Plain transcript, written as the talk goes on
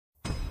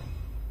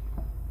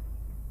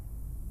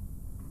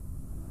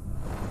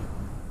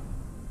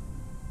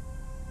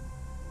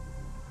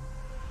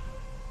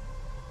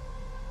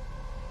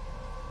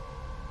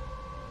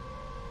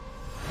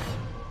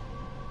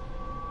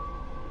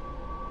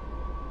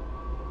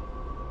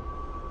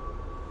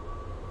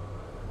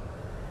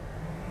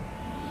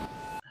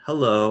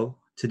Hello.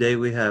 Today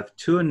we have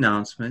two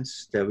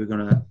announcements that we're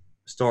going to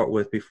start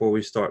with before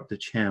we start the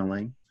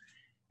channeling.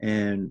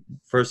 And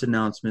first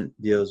announcement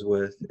deals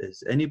with,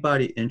 is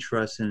anybody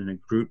interested in a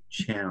group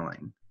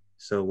channeling?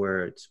 So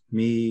where it's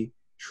me,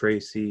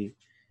 Tracy,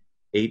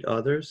 8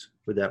 others,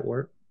 would that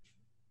work?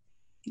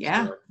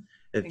 Yeah, So I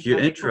if think you're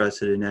that'd be cool.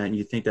 interested in that and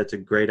you think that's a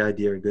great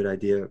idea or good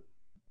idea,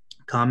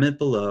 comment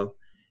below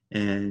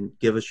and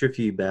give us your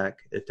feedback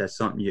if that's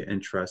something you're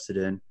interested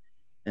in.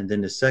 And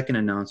then the second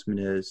announcement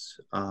is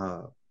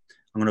I'm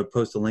going to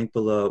post a link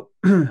below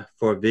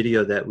for a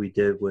video that we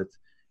did with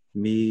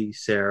me,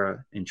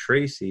 Sarah, and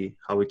Tracy,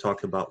 how we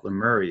talked about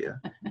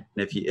Lemuria. And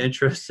if you're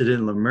interested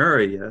in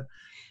Lemuria,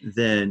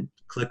 then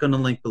click on the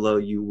link below.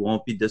 You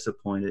won't be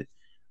disappointed.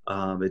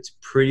 It's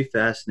pretty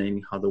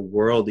fascinating how the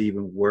world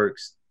even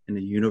works and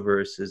the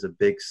universe is a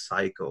big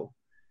cycle.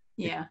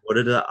 Yeah. What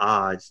are the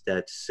odds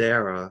that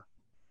Sarah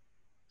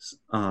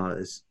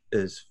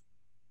is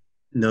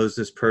knows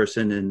this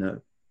person in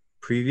the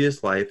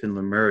previous life in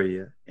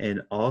Lemuria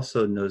and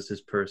also knows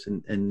this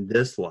person in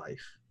this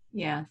life?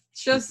 Yeah.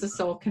 Shows the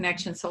soul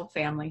connection, soul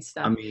family I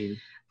stuff. mean,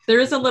 There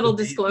is a it's little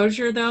amazing.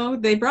 disclosure though.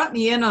 They brought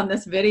me in on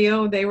this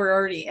video. They were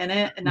already in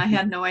it and I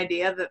had no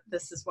idea that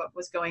this is what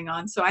was going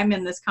on. So I'm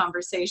in this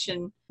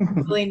conversation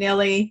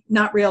willy-nilly,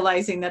 not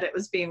realizing that it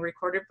was being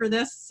recorded for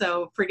this.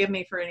 So forgive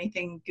me for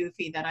anything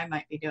goofy that I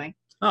might be doing.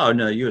 Oh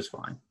no, you was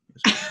fine.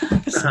 You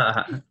was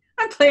fine.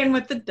 I'm playing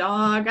with the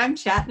dog. I'm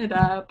chatting it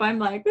up. I'm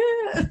like,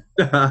 eh.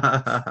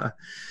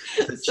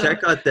 So So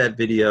check out that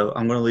video.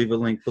 I'm going to leave a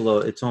link below.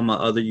 It's on my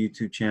other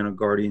YouTube channel,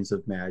 Guardians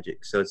of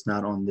Magic. So it's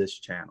not on this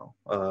channel,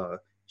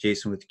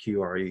 Jason with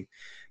QRE.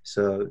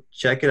 So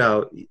check it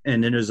out.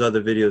 And then there's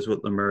other videos with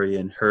Lemuria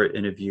and her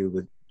interview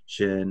with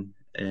Jen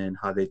and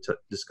how they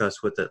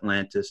discuss with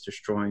Atlantis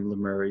destroying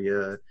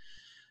Lemuria.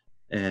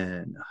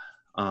 And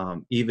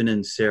even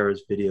in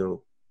Sarah's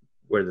video,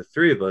 where the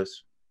three of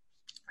us,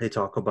 they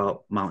talk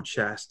about Mount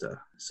Shasta.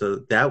 So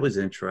that was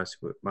interesting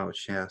with Mount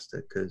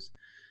Shasta because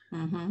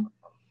mm-hmm.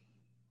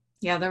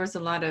 Yeah, there was a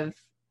lot of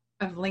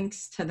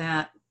links to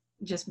that,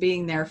 just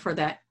being there for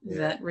that yeah.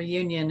 that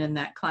reunion in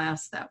that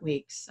class that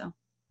week. So it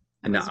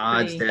And the was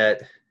odds pretty.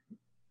 that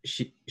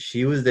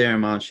she was there in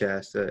Mount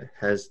Shasta,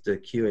 has the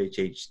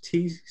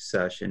QHHT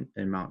session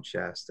in Mount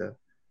Shasta.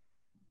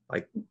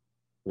 Like,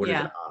 what are the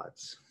Yeah,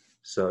 odds?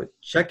 So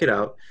check it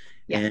out,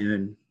 yeah.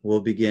 and we'll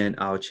begin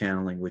our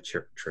channeling with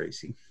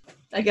Tracy.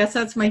 I guess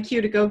that's my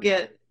cue to go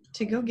get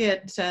Yeah, go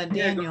get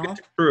Daniel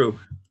the crew.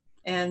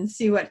 and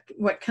see what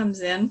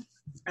comes in.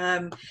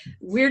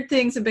 Weird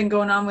things have been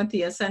going on with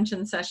the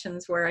ascension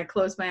sessions where I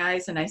close my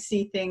eyes and I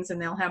see things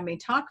and they'll have me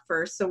talk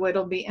first. So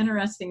it'll be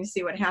interesting to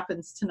see what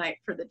happens tonight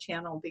for the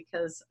channel,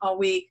 because all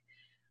week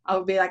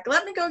I'll be like,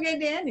 let me go get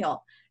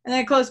Daniel. And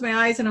then I close my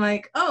eyes and I'm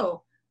like,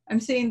 oh,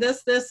 I'm seeing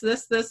this, this,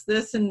 this, this,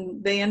 this.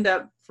 And they end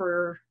up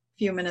for a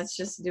few minutes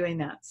just doing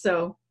that.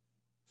 So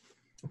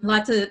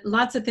lots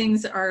of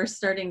things are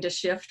starting to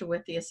shift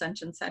with the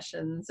ascension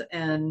sessions,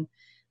 and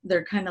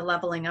they're kind of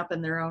leveling up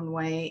in their own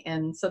way.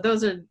 And so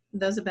those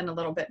have been a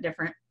little bit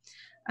different.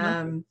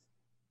 Okay.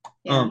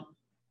 Yeah.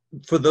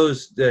 For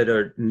those that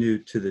are new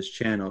to this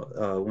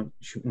channel,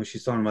 when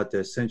she's talking about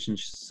the Ascension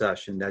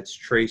session, that's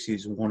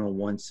Tracy's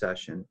one-on-one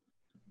session.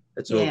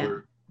 That's Yeah.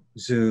 over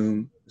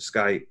Zoom,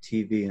 Skype,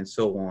 TV, and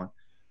so on,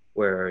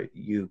 where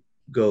you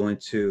go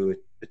into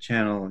the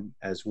channel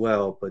as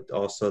well, but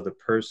also the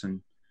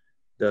person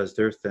does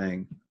their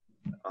thing.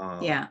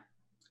 Yeah.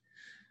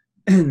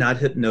 Not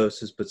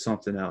hypnosis, but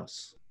something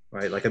else,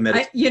 right? Like a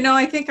meditation.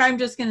 I think I'm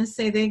just going to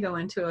say they go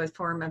into a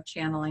form of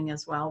channeling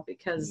as well,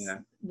 because Yeah.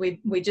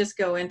 we just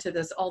go into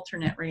this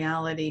alternate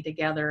reality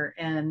together,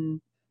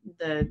 and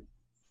the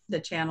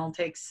channel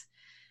takes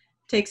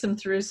them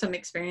through some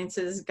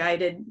experiences,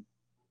 guides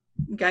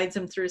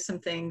them through some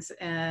things,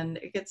 and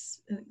it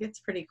gets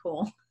pretty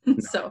cool. No.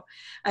 So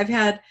I've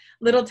had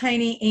little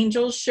tiny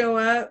angels show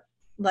up.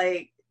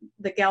 Like,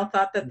 the gal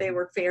thought that they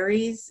were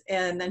fairies,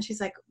 and then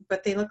she's like,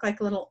 but they look like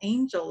little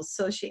angels.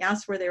 So she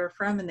asked where they were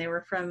from, and they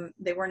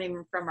weren't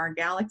even from our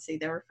galaxy.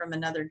 They were from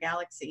another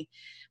galaxy.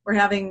 We're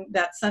having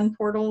that sun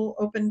portal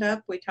opened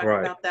up. We talked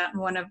Right. about that in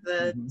one of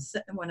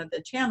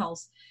the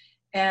channels.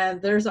 And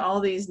there's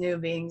all these new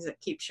beings that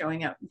keep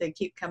showing up. They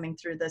keep coming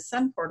through the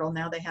sun portal.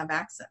 Now they have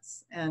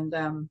access. And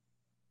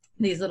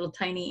these little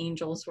tiny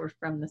angels were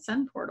from the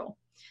sun portal.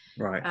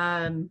 Right.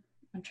 I'm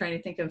trying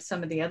to think of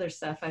some of the other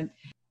stuff.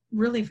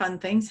 Really fun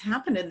things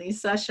happen in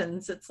these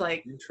sessions. It's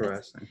like,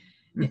 Interesting.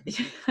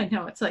 I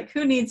know, it's like,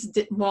 who needs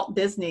Walt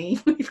Disney?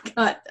 We've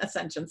got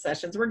ascension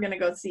sessions. We're going to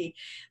go see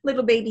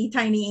little baby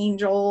tiny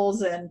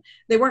angels. And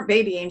they weren't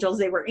baby angels,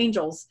 they were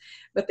angels,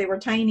 but they were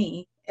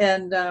tiny.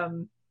 And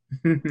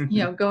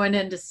going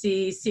in to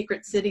see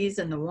secret cities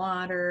in the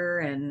water,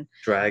 and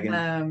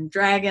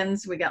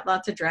dragons. We got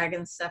lots of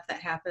dragon stuff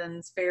that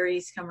happens.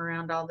 Fairies come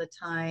around all the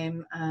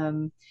time.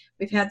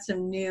 We've had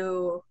some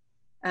new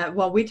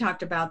we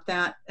talked about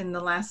that in the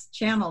last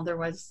channel. There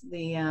was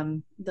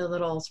the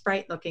little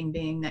sprite looking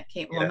being that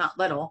came. Well, not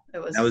little. It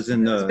was that was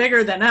in it was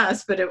bigger than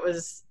us, but it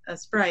was a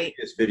sprite.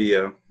 This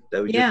video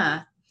that we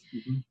Yeah.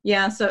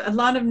 Yeah, so a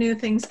lot of new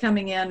things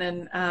coming in,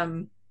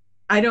 and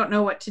I don't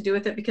know what to do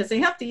with it because they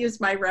have to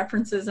use my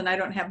references, and I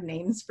don't have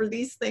names for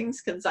these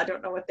things because I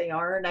don't know what they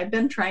are. And I've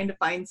been trying to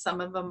find some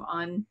of them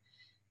on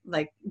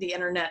like the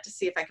internet to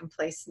see if I can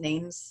place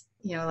names,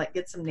 like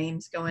get some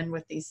names going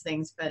with these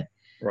things. But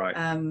right.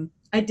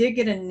 I did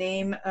get a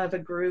name of a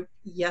group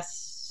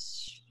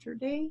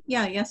yesterday.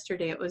 Yeah,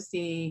 yesterday. It was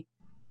the,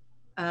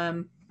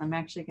 I'm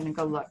actually going to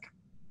go look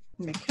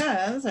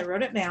because I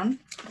wrote it down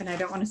and I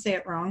don't want to say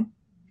it wrong.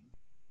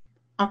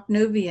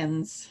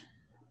 Ocnovians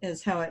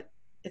is how it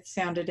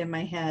sounded in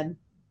my head.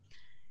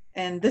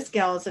 And this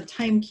gal is a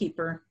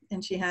timekeeper,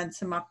 and she had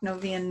some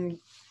Ocnovian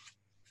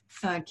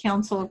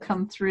council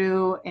come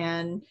through,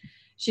 and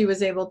she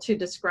was able to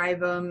describe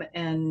them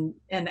and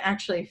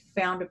actually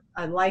found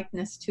a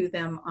likeness to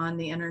them on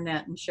the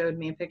internet and showed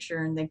me a picture.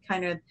 And they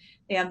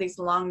have these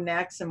long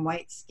necks and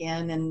white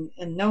skin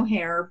and no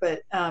hair,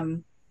 but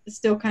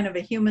still kind of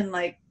a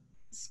human-like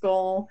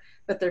skull,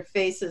 but their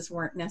faces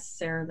weren't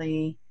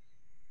necessarily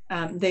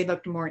they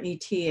looked more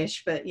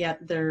ET-ish, but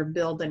yet their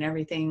build and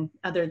everything,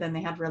 other than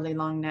they had really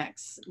long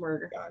necks,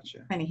 were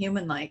kind of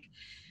human-like.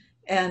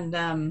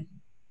 And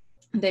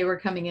they were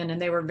coming in,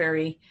 and they were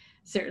very,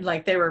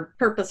 like, they were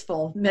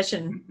purposeful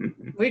mission.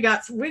 we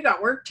got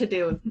work to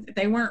do.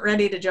 They weren't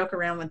ready to joke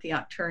around with the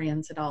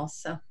Arcturians at all,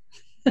 so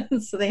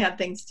so they had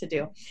things to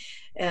do.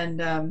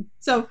 And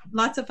so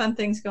lots of fun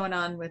things going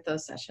on with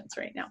those sessions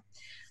right now.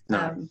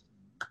 Nice.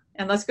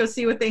 And let's go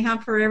see what they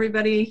have for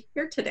everybody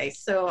here today.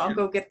 So I'll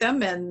go get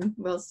them and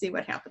we'll see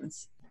what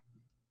happens.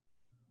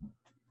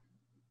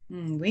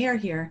 We are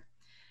here.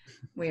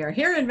 We are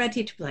here and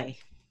ready to play.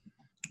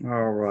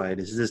 All right.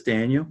 Is this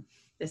Daniel?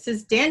 This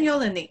is Daniel,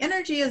 and the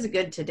energy is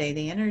good today.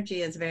 The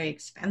energy is very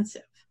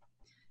expensive.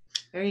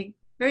 Very,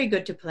 very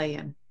good to play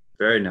in.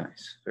 Very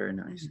nice. Very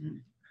nice.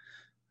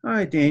 All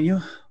right,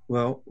 Daniel.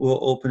 Well, we'll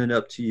open it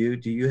up to you.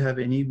 Do you have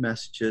any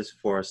messages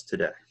for us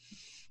today?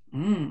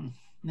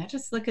 Now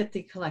just look at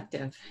the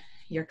collective.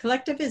 Your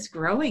collective is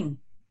growing.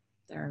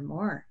 There are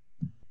more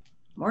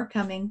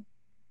coming.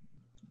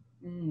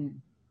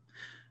 When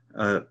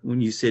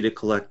you say the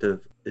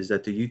collective, is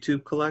that the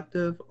YouTube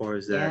collective, or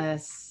is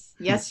that?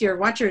 Yes. Your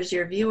watchers,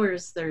 your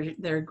viewers,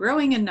 they're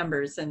growing in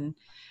numbers, and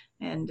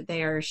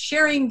they are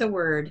sharing the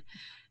word,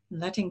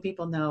 letting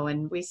people know.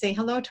 And we say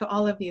hello to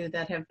all of you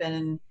that have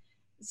been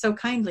so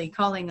kindly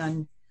calling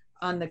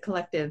on the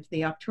collective,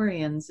 the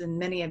Arcturians, and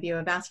many of you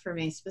have asked for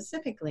me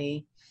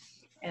specifically.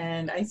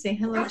 And I say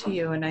hello to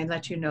you, and I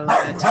let you know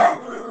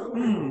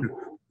that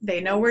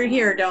they know we're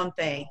here, don't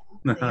they?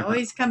 They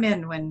always come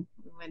in when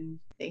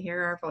they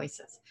hear our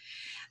voices.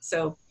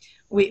 So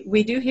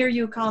we do hear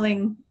you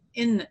calling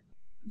in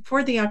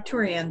for the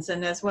Arcturians,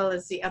 and as well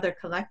as the other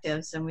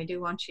collectives, and we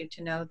do want you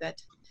to know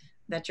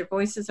that your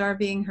voices are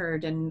being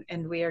heard,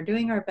 and we are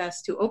doing our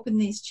best to open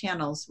these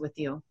channels with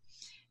you.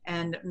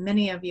 And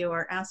many of you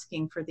are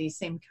asking for these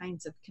same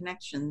kinds of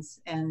connections.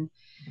 And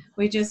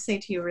we just say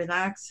to you,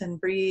 relax and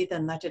breathe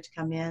and let it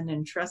come in,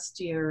 and trust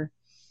your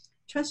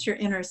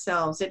inner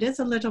selves. It is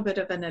a little bit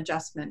of an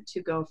adjustment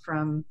to go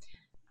from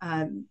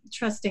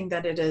trusting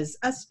that it is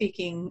us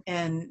speaking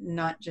and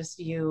not just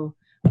you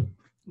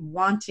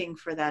wanting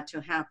for that to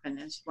happen,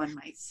 as one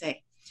might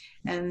say.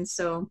 And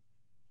so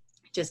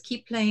just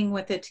keep playing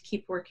with it,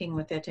 keep working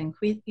with it, and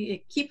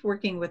keep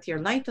working with your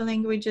light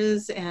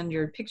languages and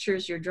your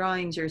pictures, your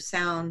drawings, your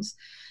sounds.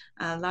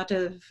 A lot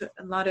of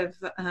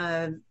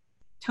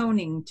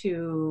toning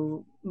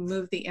to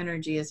move the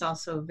energy is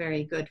also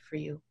very good for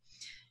you.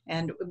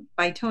 And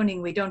by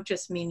toning, we don't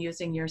just mean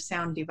using your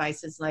sound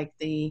devices like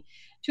the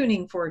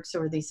tuning forks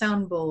or the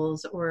sound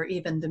bowls or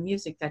even the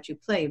music that you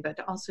play, but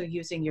also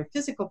using your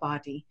physical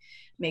body,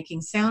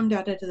 making sound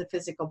out of the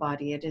physical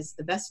body. It is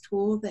the best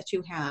tool that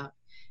you have.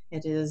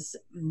 It is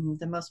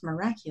the most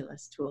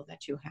miraculous tool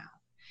that you have.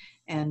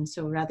 And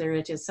so whether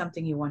it is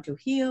something you want to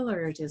heal,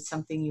 or it is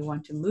something you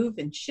want to move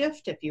and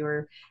shift, if you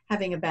are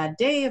having a bad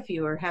day, if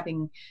you are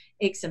having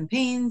aches and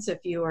pains, if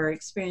you are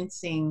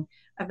experiencing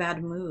a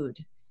bad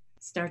mood,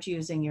 start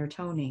using your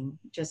toning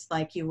just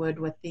like you would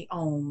with the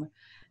Om.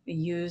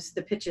 Use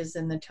the pitches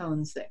and the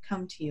tones that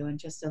come to you, and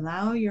just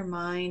allow your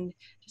mind,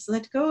 just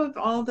let go of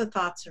all the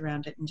thoughts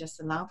around it, and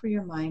just allow for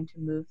your mind to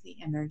move the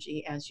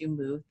energy as you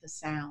move the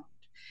sound.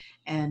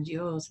 And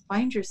you'll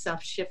find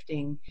yourself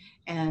shifting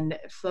and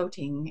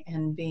floating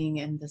and being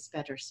in this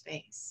better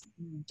space.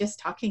 Just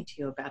talking to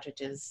you about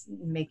it is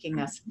making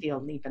us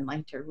feel even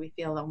lighter. We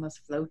feel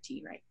almost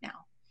floaty right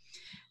now.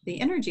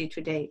 The energy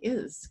today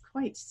is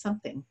quite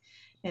something,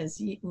 as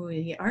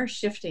we are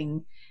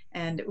shifting,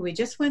 and we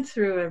just went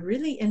through a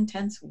really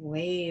intense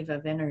wave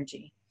of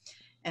energy.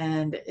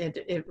 And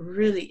it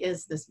really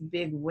is this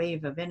big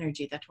wave of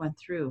energy that went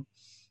through.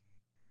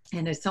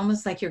 And it's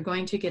almost like you're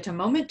going to get a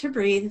moment to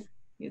breathe.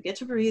 You get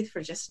to breathe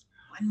for just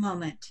one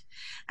moment.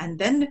 And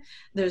then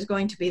there's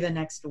going to be the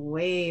next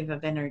wave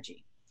of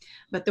energy.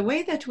 But the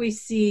way that we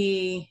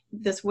see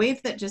this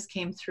wave that just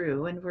came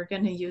through, and we're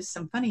going to use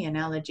some funny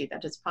analogy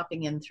that is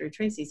popping in through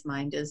Tracy's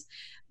mind, is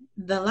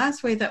the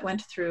last wave that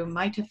went through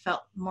might have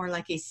felt more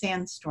like a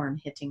sandstorm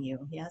hitting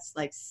you. Yes,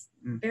 like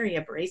very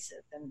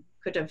abrasive, and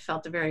could have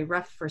felt very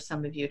rough for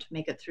some of you to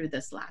make it through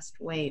this last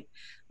wave.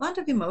 A lot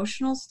of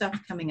emotional stuff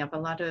coming up, a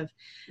lot of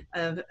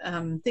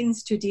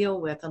things to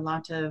deal with, a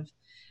lot of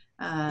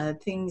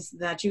things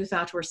that you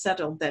thought were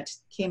settled that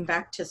came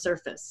back to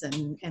surface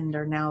and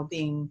are now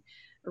being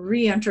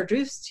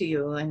reintroduced to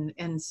you.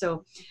 And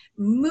so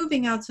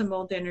moving out some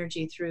old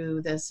energy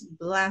through this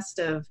blast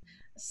of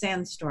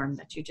sandstorm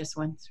that you just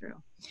went through.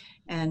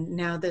 And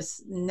now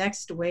this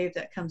next wave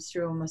that comes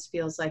through almost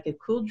feels like a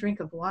cool drink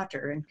of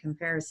water in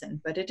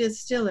comparison, but it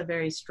is still a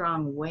very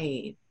strong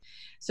wave.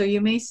 So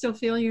you may still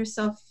feel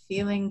yourself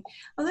feeling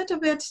a little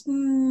bit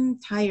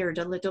tired,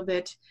 a little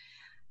bit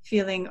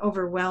feeling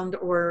overwhelmed,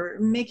 or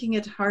making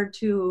it hard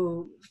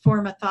to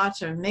form a thought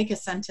or make a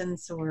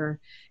sentence or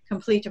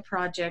complete a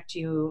project.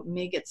 You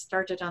may get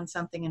started on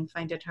something and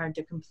find it hard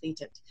to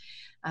complete it.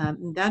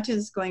 That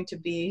is going to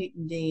be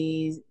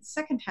the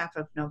second half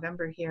of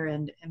November here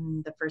and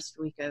the first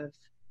week of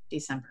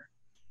December.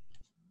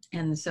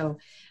 And so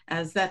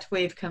as that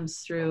wave comes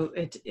through,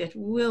 it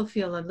will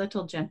feel a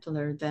little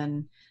gentler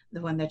than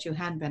the one that you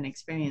had been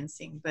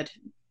experiencing. But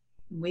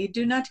we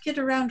do not kid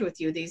around with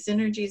you. These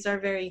energies are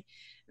very,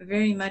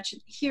 very much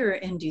here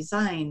and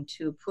designed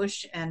to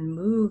push and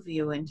move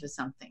you into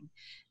something.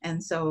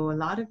 And so a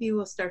lot of you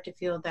will start to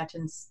feel that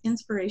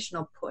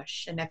inspirational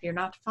push. And if you're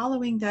not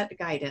following that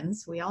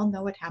guidance, we all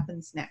know what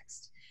happens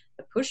next.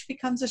 The push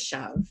becomes a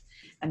shove,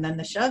 and then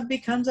the shove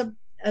becomes a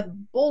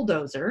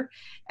bulldozer,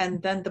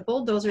 and then the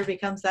bulldozer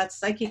becomes that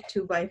psychic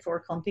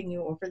 2x4 clumping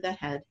you over the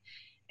head,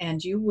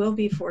 and you will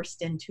be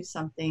forced into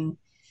something.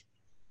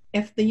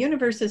 If the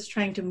universe is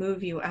trying to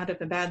move you out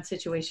of a bad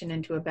situation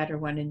into a better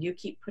one, and you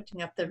keep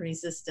putting up the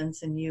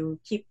resistance and you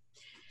keep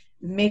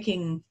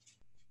making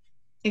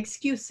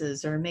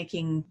excuses or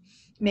making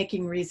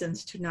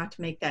reasons to not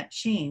make that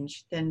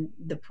change, then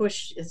the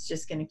push is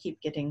just going to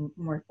keep getting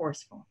more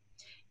forceful.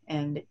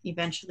 And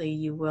eventually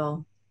you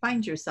will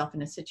find yourself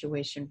in a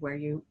situation where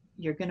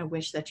you're going to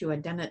wish that you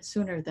had done it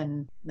sooner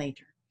than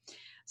later.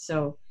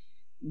 So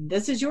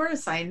this is your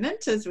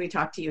assignment as we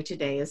talk to you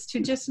today, is to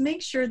just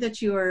make sure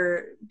that you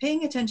are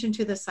paying attention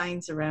to the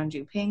signs around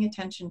you, paying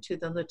attention to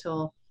the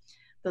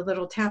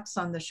little taps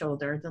on the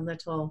shoulder, the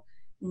little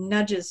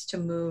nudges to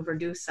move or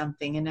do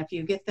something. And if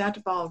you get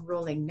that ball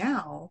rolling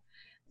now,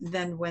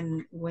 then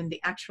when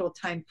the actual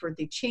time for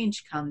the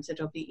change comes,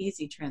 it'll be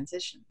easy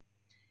transition.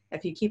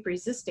 If you keep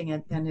resisting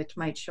it, then it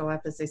might show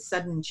up as a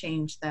sudden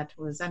change that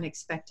was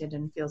unexpected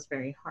and feels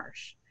very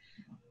harsh.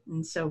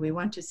 And so we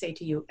want to say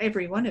to you,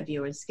 every one of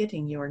you is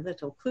getting your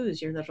little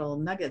clues, your little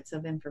nuggets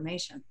of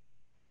information.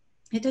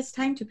 It is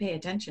time to pay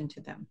attention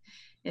to them.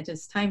 It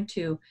is time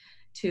to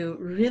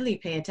really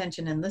pay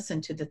attention and listen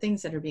to the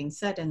things that are being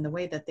said and the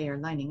way that they are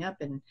lining up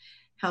and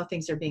how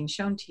things are being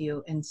shown to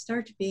you, and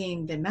start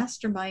being the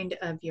mastermind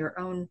of your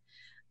own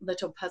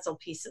little puzzle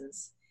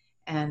pieces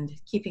and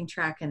keeping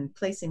track and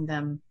placing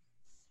them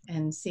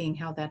and seeing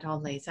how that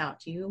all lays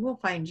out. You will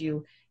find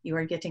you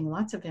are getting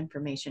lots of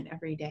information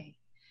every day.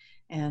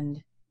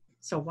 And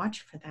so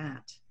watch for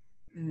that.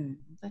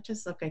 Let's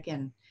just look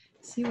again,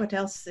 see what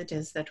else it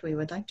is that we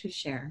would like to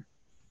share.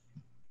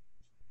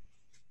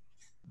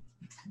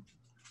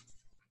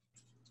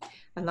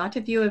 A lot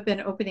of you have been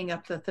opening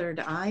up the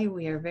third eye.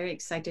 We are very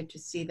excited to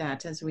see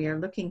that as we are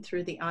looking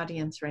through the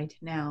audience right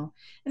now.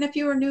 And if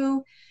you are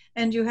new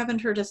and you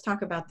haven't heard us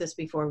talk about this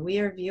before, we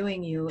are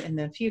viewing you in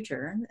the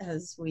future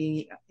as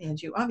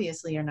you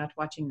obviously are not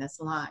watching this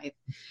live.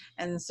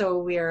 And so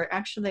we are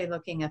actually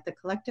looking at the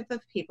collective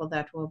of people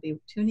that will be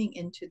tuning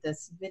into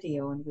this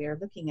video, and we are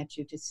looking at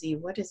you to see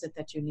what is it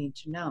that you need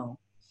to know,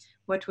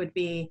 what would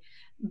be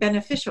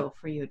beneficial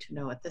for you to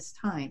know at this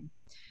time.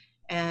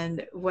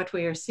 And what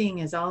we are seeing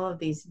is all of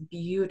these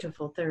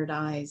beautiful third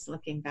eyes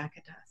looking back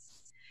at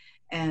us.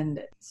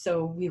 And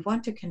so we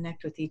want to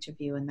connect with each of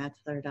you in that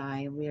third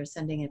eye, and we are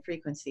sending a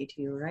frequency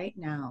to you right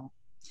now.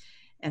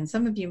 And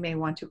some of you may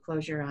want to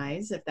close your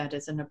eyes if that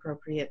is an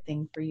appropriate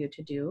thing for you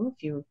to do,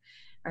 if you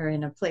are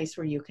in a place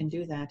where you can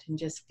do that, and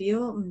just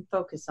feel and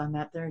focus on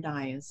that third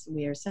eye as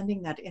we are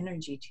sending that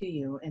energy to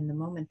you in the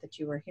moment that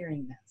you are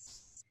hearing this.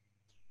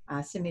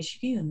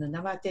 Semishkiuna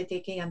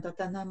Navateke and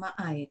Tatanama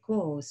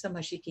Aiko,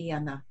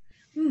 Samashikiana.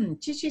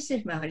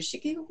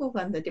 Chichishimashiki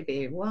Guganda de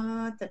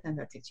Bewa,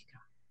 Tatanatichika.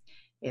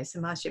 Yes,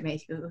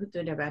 Mashimaku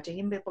to the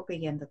Batim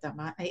Bepoki and the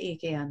Tama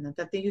Aekean,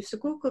 that the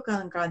Yusuku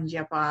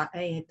Kanjapa,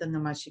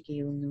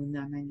 Aetanamashiki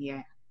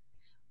Ununamania.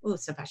 Oh,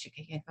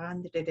 Sabashiki,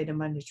 and the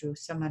Manchu,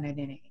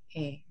 Samanene.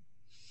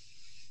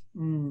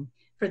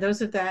 For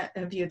those of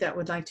you that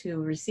would like to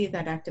receive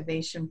that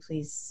activation,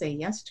 please say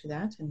yes to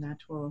that, and that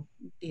will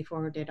be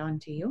forwarded on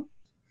to you.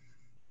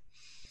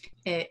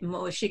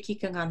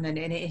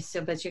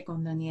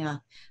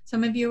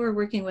 Some of you are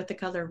working with the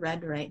color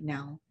red right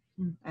now.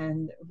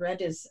 And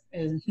red is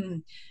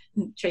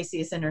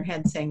Tracy is in her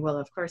head saying, well,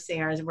 of course they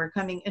are. We're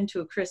coming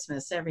into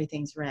Christmas.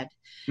 Everything's red.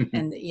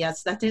 And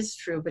yes, that is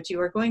true. But you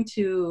are going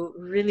to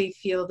really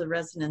feel the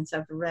resonance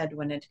of red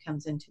when it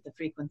comes into the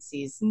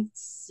frequencies.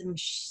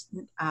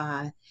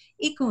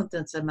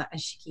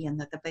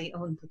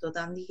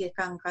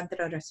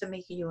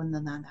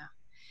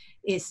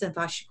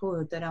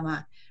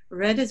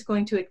 Red is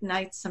going to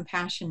ignite some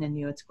passion in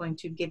you. It's going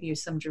to give you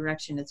some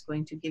direction. It's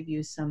going to give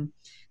you some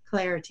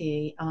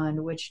clarity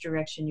on which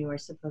direction you are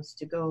supposed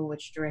to go,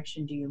 which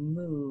direction do you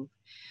move.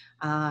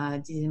 There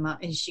are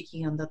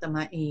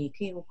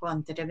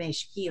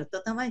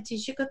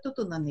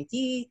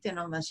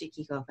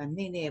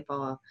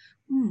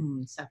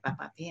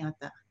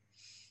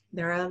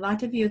a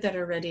lot of you that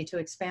are ready to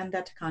expand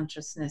that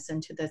consciousness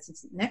into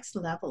this next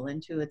level,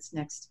 into its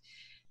next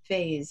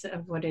phase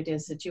of what it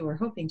is that you are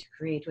hoping to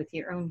create with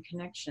your own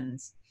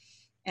connections.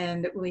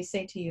 And we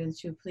say to you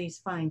to please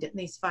find at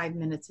least 5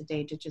 minutes a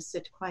day to just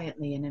sit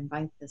quietly and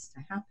invite this to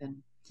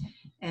happen.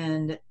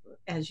 And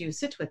as you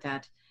sit with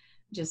that,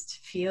 just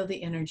feel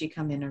the energy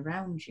come in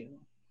around you.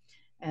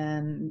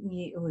 And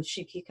even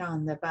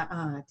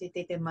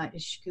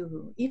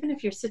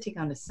if you're sitting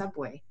on a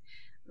subway,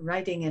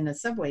 riding in a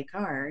subway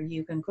car,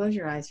 you can close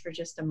your eyes for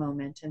just a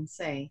moment and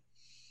say,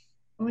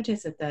 what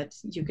is it that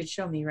you could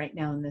show me right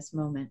now in this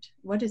moment?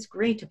 What is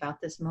great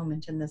about this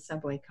moment in the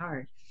subway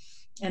car?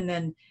 And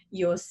then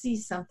you'll see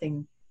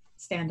something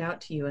stand out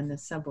to you in the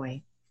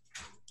subway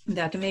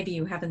that maybe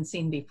you haven't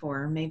seen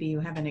before, maybe you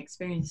haven't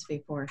experienced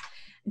before.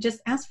 Just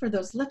ask for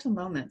those little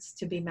moments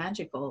to be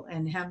magical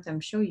and have them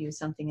show you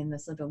something in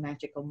this little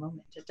magical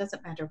moment. It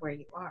doesn't matter where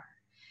you are.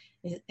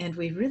 And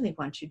we really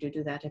want you to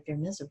do that if you're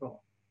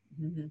miserable.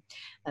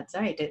 That's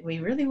right. We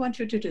really want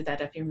you to do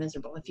that if you're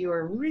miserable. If you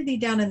are really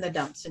down in the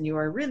dumps and you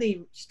are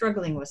really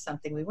struggling with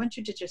something, we want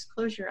you to just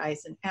close your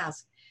eyes and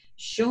ask,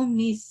 show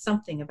me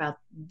something about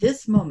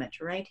this moment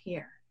right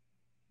here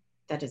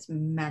that is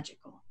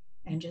magical.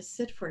 And just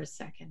sit for a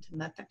second and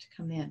let that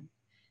come in,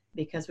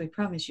 because we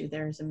promise you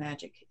there is a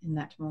magic in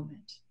that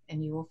moment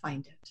and you will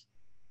find it.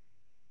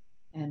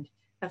 And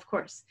of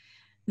course,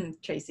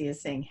 Tracy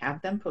is saying,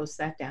 have them post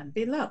that down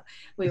below.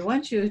 We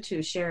want you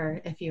to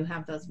share if you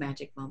have those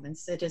magic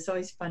moments. It is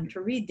always fun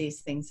to read these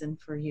things and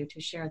for you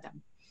to share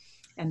them.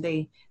 And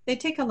they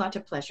take a lot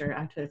of pleasure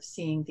out of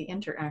seeing the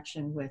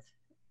interaction with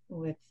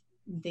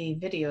the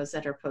videos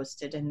that are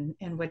posted and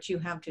what you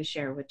have to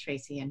share with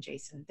Tracy and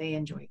Jason. They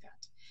enjoy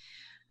that.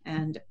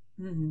 And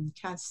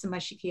some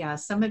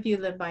of you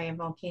live by a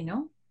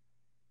volcano.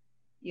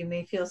 You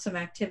may feel some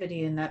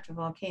activity in that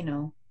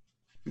volcano.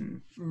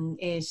 You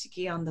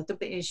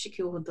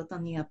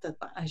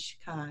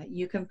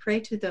can pray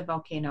to the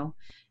volcano.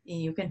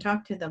 You can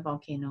talk to the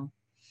volcano.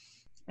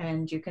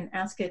 And you can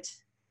ask it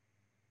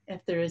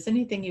if there is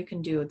anything you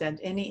can do, that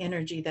any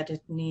energy that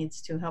it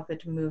needs to help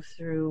it move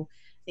through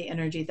the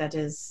energy that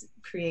is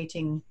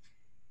creating.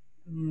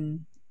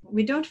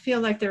 We don't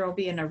feel like there will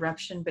be an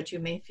eruption, but you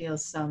may feel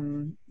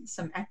some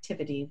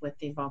activity with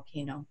the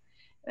volcano.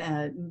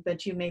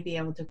 But you may be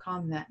able to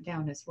calm that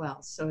down as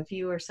well. So if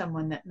you are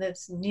someone that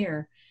lives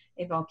near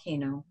a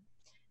volcano,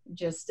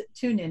 just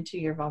tune into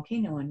your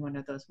volcano in one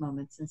of those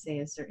moments and say,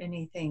 is there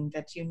anything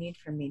that you need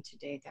from me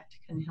today that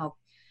can help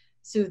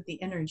soothe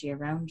the energy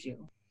around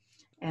you?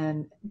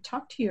 And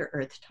talk to your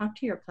earth, talk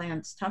to your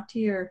plants, talk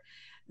to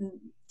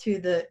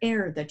the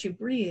air that you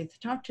breathe,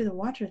 talk to the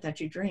water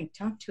that you drink,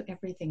 talk to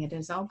everything. It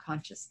is all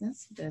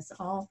consciousness. It is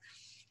all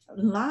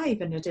alive,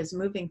 and it is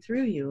moving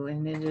through you,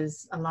 and it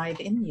is alive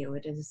in you.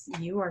 It is,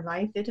 you are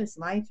life, it is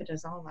life, it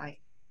is all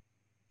life.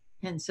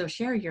 And so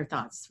share your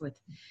thoughts with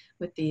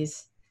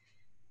these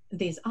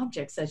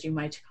objects, as you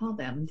might call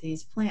them,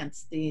 these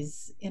plants,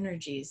 these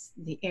energies,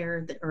 the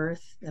air, the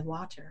earth, the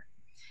water.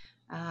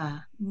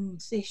 It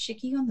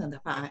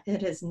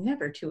is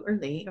never too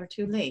early or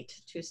too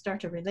late to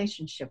start a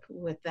relationship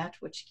with that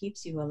which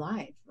keeps you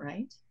alive,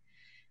 right?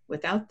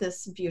 Without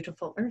this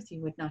beautiful earth,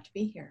 you would not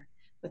be here.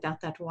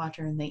 Without that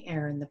water and the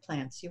air and the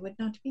plants, you would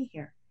not be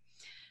here.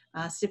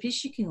 The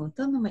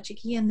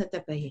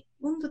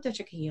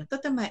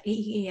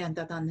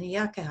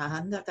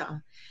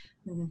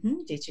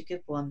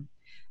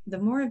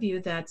more of you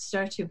that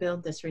start to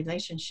build this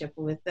relationship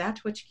with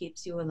that which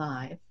keeps you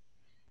alive,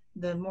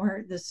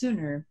 the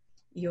sooner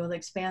you will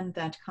expand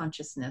that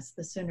consciousness,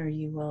 the sooner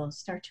you will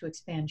start to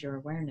expand your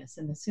awareness,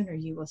 and the sooner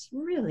you will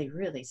really,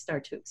 really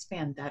start to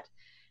expand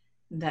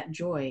that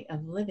joy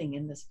of living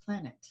in this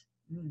planet.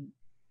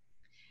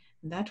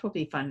 That will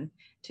be fun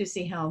to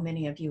see how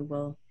many of you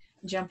will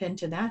jump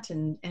into that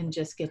and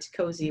just get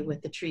cozy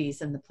with the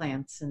trees and the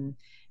plants and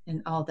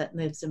all that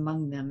lives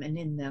among them and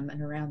in them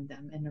and around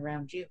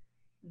you.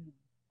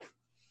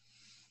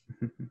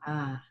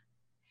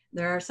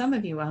 There are some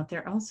of you out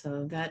there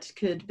also that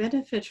could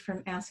benefit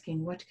from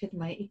asking, what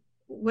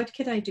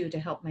could I do to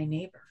help my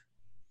neighbor?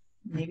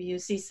 Maybe you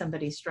see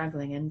somebody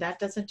struggling, and that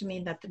doesn't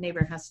mean that the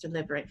neighbor has to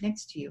live right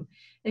next to you.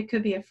 It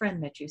could be a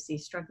friend that you see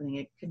struggling.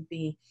 It could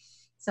be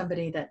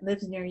somebody that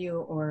lives near you,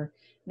 or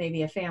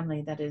maybe a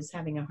family that is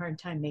having a hard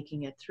time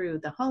making it through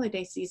the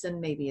holiday season.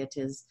 Maybe it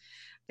is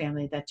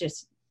family that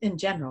just in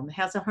general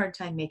has a hard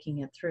time making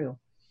it through.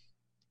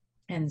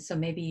 And so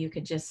maybe you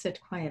could just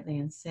sit quietly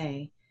and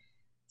say,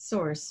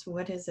 Source,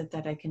 what is it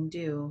that I can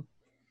do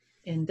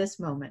in this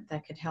moment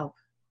that could help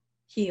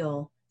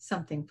heal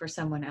something for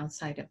someone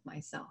outside of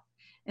myself?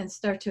 And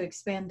start to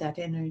expand that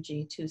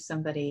energy to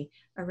somebody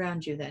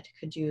around you that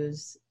could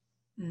use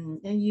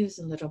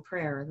a little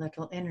prayer, a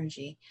little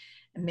energy.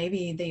 And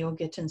maybe they'll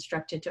get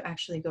instructed to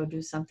actually go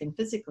do something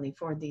physically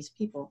for these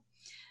people.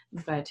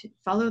 But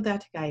follow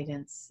that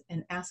guidance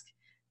and ask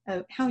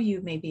how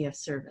you may be of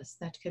service.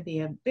 That could be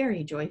a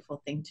very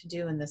joyful thing to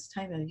do in this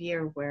time of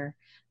year where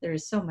there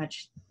is so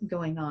much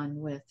going on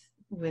with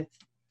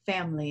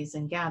families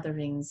and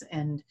gatherings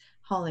and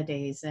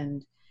holidays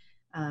and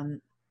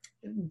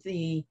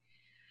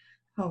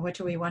what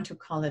do we want to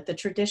call it? The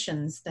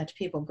traditions that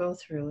people go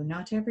through.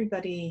 Not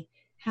everybody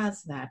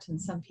has that, and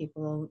some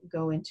people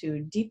go into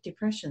deep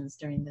depressions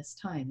during this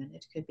time, and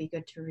it could be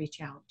good to reach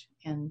out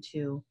and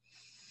to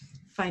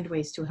find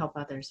ways to help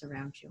others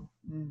around you.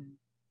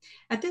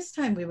 At this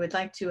time, we would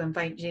like to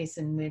invite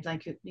Jason. We'd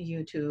like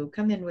you to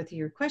come in with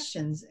your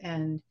questions,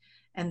 and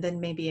then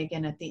maybe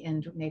again at the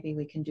end, maybe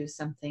we can do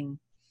something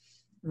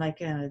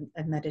like a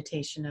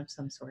meditation of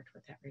some sort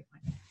with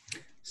everyone.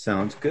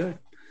 Sounds good.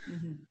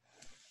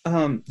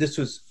 This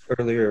was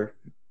earlier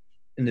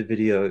in the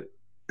video.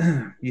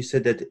 You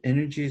said that the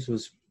energies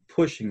was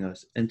pushing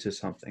us into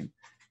something.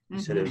 You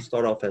said it would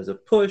start off as a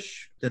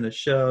push, then a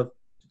shove,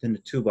 then a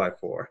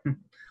 2x4.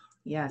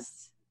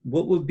 Yes.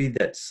 What would be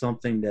that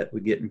something that we're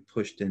getting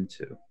pushed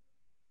into?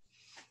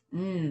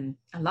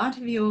 A lot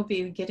of you will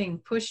be getting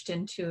pushed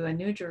into a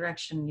new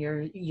direction.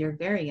 You're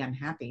very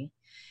unhappy.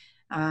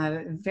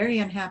 Very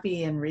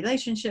unhappy in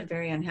relationship,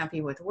 very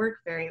unhappy with work,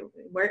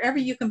 wherever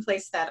you can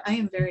place that. I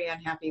am very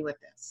unhappy with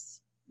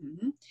this.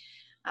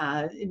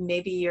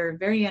 Maybe you're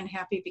very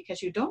unhappy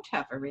because you don't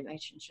have a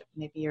relationship.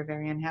 Maybe you're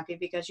very unhappy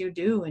because you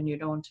do and you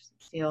don't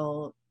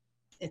feel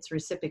it's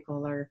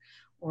reciprocal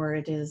or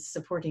it is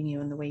supporting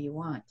you in the way you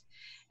want.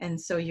 And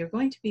so you're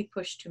going to be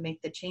pushed to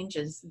make the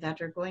changes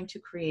that are going to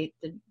create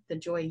the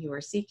joy you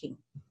are seeking.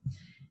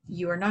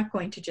 You are not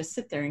going to just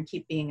sit there and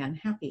keep being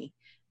unhappy.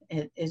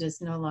 It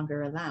is no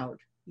longer allowed.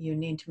 You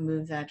need to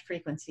move that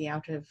frequency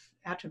out of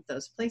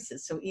those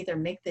places. So either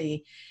make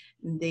take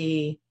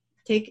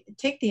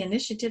the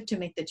initiative to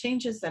make the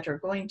changes that are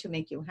going to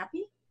make you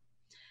happy.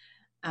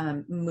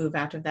 Move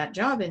out of that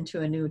job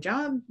into a new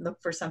job.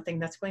 Look for something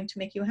that's going to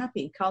make you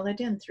happy. Call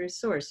it in through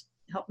Source.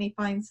 Help me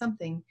find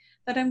something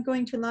that I'm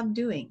going to love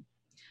doing.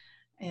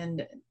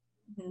 And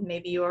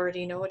maybe you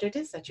already know what it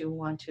is that you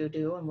want to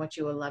do and what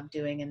you will love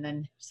doing. And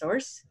then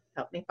Source,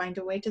 help me find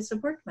a way to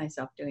support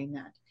myself doing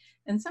that.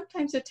 And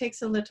sometimes it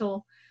takes a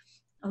little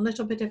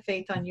bit of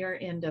faith on your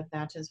end of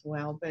that as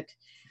well. But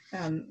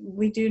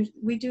we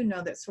do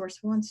know that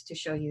Source wants to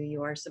show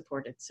you are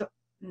supported. So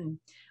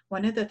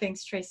one of the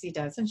things Tracy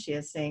does, and she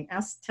is saying,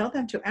 tell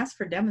them to ask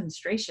for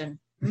demonstration.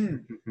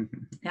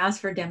 Ask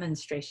for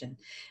demonstration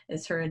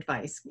is her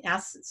advice.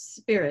 Ask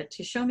Spirit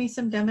to show me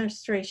some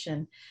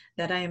demonstration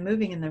that I am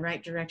moving in the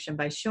right direction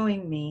by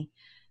showing me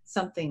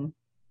something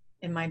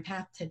in my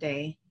path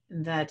today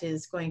that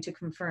is going to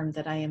confirm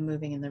that I am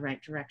moving in the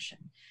right direction.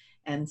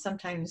 And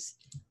sometimes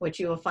what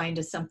you will find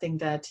is something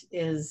that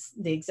is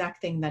the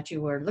exact thing that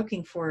you were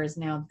looking for is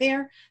now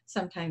there.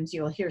 Sometimes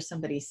you'll hear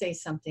somebody say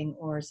something,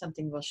 or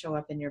something will show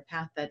up in your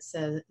path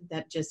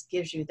that just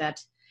gives you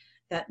that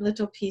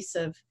little piece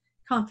of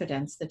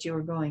confidence that you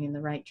are going in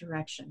the right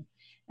direction.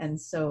 And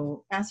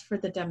so ask for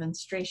the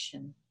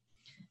demonstration,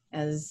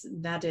 as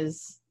that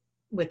is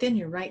within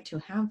your right to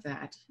have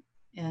that,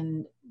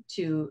 and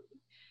to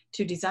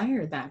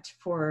desire that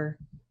for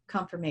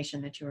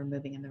confirmation that you are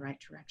moving in the right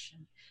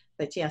direction.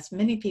 But yes,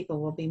 many people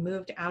will be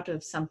moved out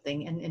of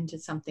something and into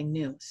something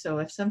new. So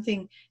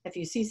if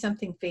you see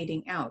something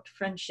fading out,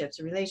 friendships,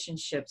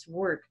 relationships,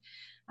 work,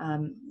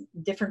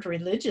 different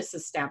religious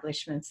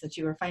establishments that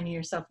you are finding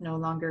yourself no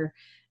longer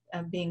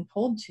being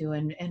pulled to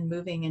and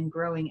moving and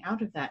growing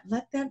out of that,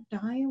 let that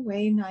die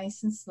away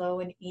nice and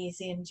slow and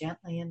easy and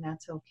gently, and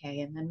that's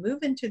okay. And then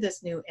move into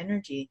this new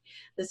energy,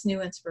 this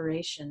new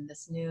inspiration,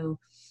 this new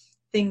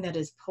thing that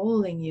is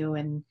pulling you,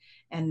 and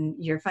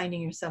you're finding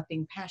yourself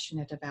being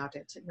passionate about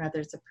it, whether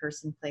it's a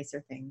person, place,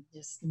 or thing.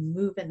 Just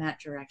move in that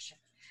direction.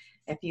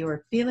 If you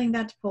are feeling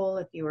that pull,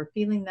 if you are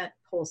feeling that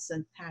pulse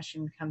and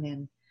passion come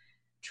in,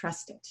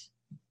 trust it.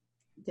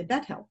 Did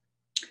that help?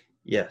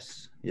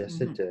 Yes,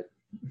 it did.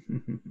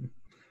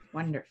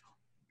 Wonderful.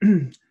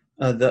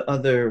 The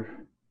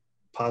other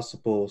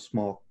possible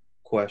small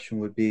question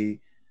would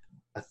be,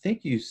 I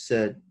think you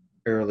said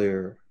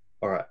earlier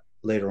or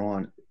later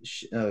on,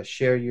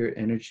 share your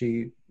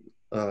energy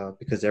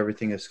because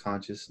everything is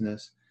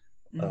consciousness,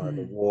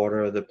 the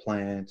water, the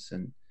plants,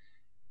 and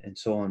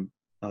so on.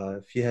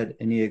 If you had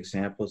any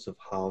examples of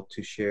how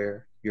to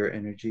share your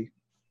energy.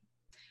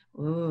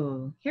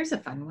 Ooh, here's a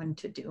fun one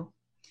to do.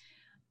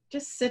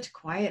 Just sit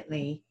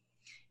quietly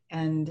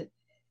and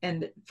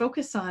and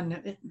focus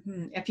on,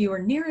 if you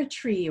are near a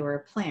tree or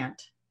a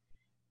plant,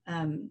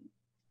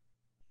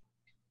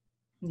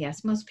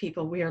 yes, most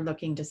people, we are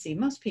looking to see,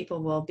 most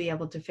people will be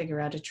able to figure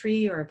out a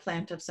tree or a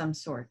plant of some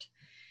sort.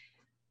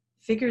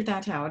 Figure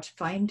that out,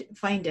 find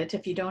it.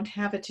 If you don't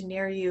have it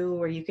near you,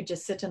 or you could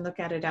just sit and look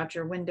at it out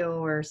your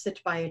window, or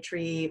sit by a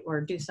tree,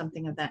 or do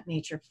something of that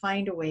nature,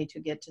 find a way to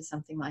get to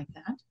something like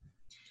that.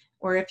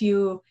 Or if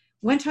you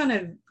went on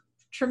a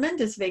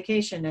tremendous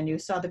vacation and you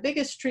saw the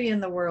biggest tree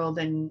in the world,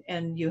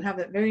 and you have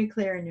it very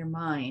clear in your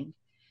mind,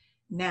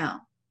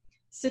 now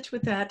sit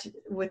with that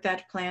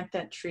plant,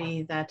 that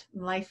tree, that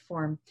life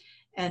form,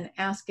 and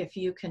ask if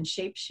you can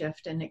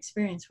shapeshift and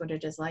experience what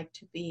it is like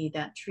to be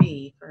that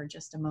tree for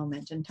just a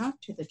moment, and talk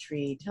to the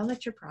tree. Tell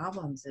it your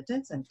problems. It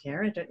doesn't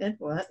care. It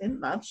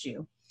loves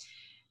you.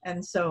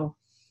 And so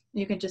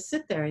you can just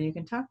sit there, you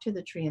can talk to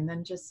the tree, and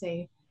then just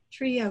say,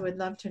 tree, I would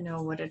love to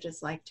know what it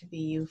is like to be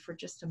you for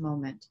just a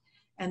moment.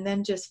 And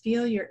then just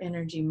feel your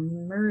energy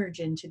merge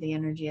into the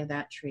energy of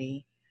that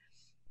tree,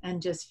 and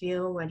just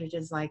feel what it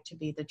is like to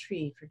be the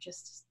tree for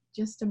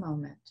just a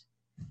moment,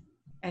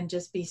 and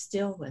just be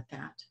still with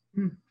that.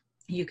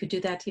 You could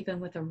do that even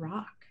with a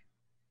rock.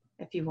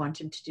 If you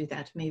wanted to do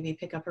that, maybe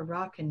pick up a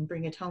rock and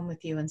bring it home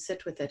with you and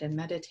sit with it and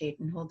meditate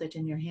and hold it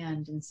in your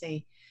hand and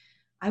say,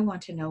 I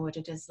want to know what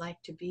it is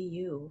like to be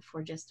you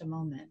for just a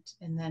moment.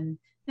 And then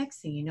next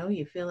thing you know,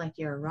 you feel like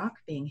you're a rock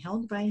being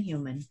held by a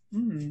human.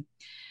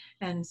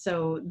 And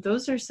so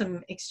those are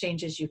some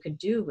exchanges you could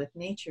do with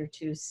nature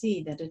to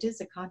see that it is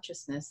a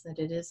consciousness, that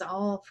it is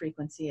all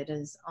frequency, it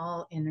is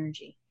all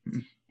energy.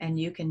 And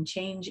you can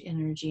change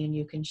energy, and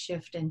you can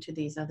shift into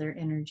these other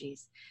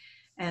energies.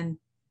 And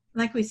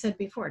like we said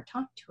before,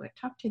 talk to it,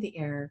 talk to the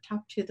air,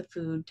 talk to the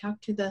food,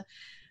 talk to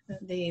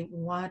the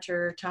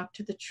water, talk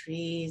to the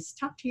trees,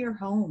 talk to your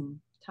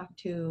home, talk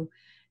to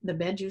the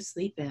bed you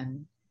sleep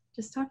in.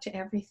 Just talk to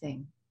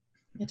everything.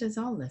 It is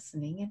all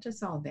listening. It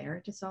is all there.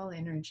 It is all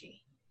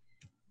energy.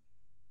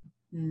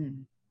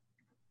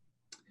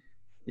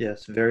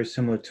 Yes, very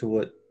similar to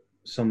what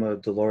some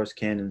of Dolores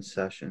Cannon's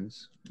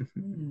sessions.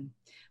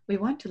 We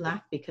want to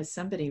laugh because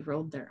somebody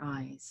rolled their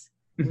eyes.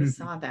 We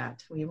saw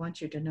that. We want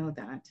you to know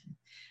that.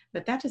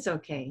 But that is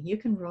okay. You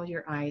can roll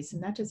your eyes,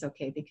 and that is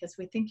okay, because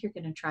we think you're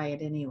going to try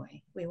it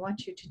anyway. We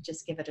want you to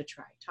just give it a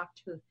try. Talk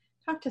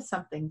to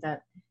something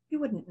that you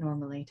wouldn't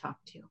normally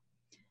talk to.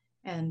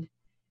 And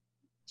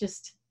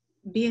just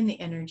be in the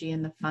energy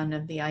and the fun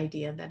of the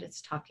idea that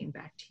it's talking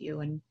back to you,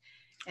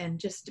 and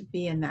just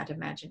be in that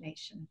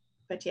imagination.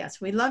 But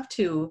yes, we love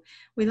to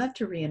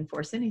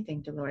reinforce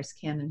anything Dolores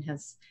Cannon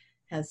has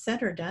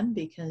said or done,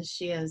 because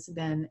she has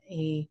been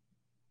a,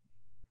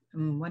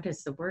 what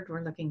is the word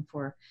we're looking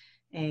for?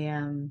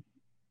 The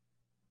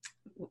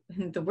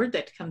word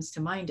that comes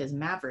to mind is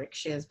maverick.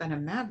 She has been a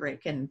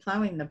maverick in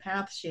plowing the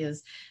path.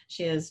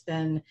 She has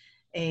been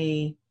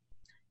a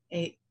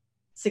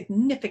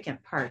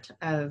significant part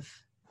of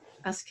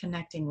us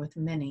connecting with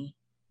many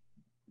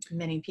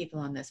people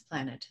on this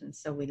planet. And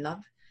so we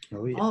love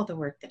all the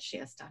work that she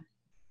has done.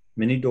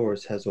 Many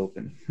doors has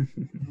opened.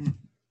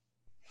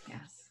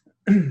 Yes.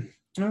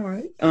 All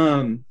right.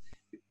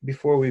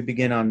 Before we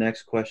begin our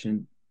next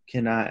question,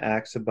 can I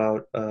ask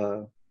about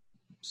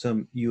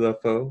some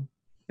UFO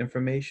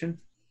information?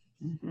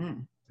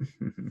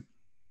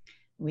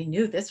 We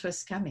knew this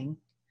was coming.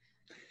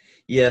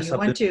 Yes.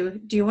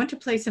 Do you want to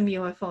play some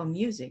UFO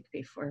music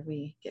before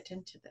we get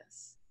into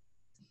this?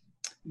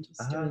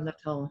 Just do a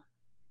little.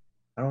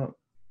 I don't.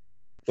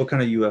 What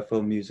kind of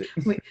UFO music?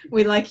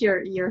 we like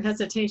your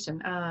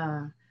hesitation.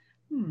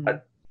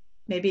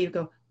 Maybe you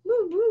go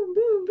boo boo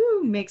boo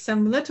boo, make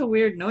some little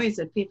weird noise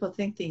that people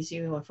think these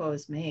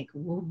UFOs make.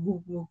 Woo,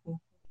 woo, woo, woo.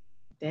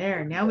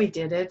 There, now we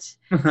did it.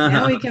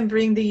 Now we can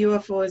bring the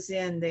UFOs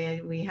in.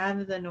 We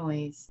have the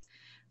noise.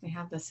 We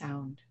have the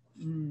sound.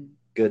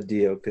 Good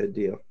deal. Good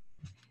deal.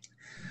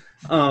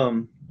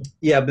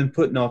 Yeah, I've been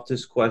putting off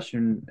this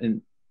question,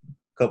 and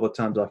a couple of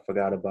times I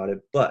forgot about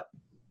it, but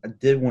I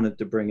did want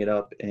to bring it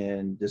up,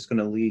 and it's going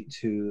to lead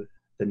to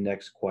the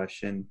next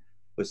question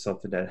with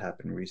something that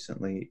happened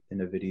recently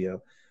in a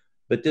video.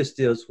 But this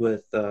deals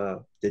with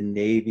the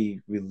Navy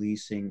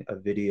releasing a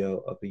video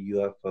of a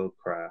UFO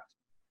craft.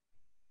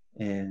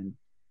 And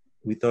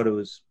we thought it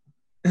was,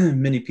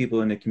 many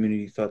people in the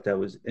community thought that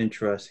was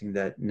interesting,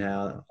 that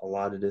now a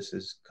lot of this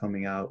is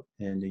coming out,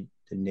 and the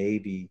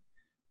Navy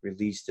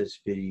released this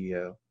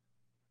video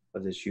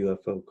of this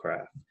UFO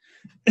craft.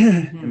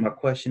 And my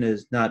question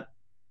is not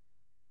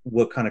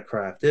what kind of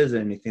craft is it,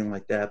 anything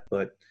like that,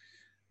 but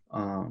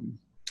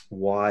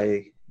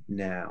why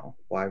now?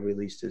 Why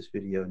release this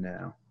video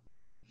now?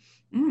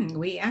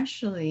 We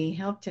actually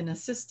helped and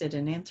assisted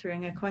in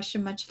answering a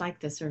question much like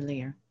this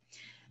earlier.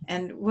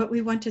 And what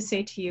we want to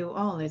say to you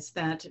all is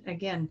that,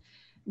 again,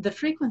 the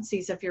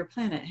frequencies of your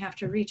planet have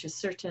to reach a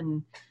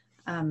certain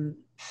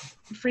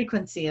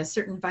frequency, a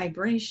certain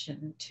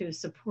vibration to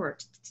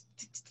support.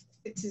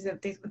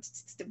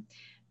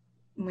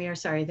 we are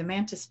sorry, the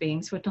mantis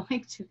beings would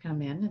like to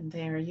come in, and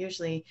they are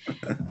usually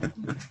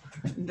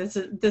this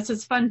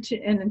is fun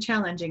and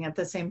challenging at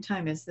the same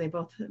time, as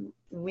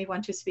we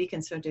want to speak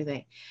and so do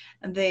they.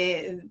 And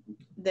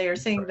they are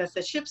saying that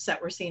the ships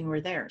that we're seeing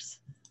were theirs.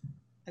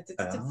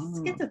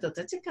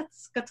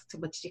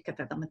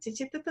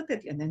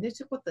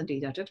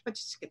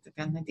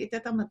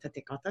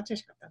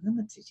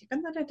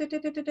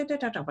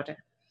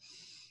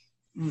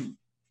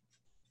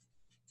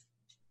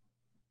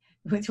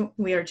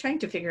 We are trying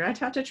to figure out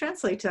how to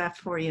translate that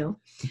for you.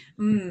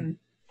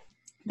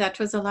 That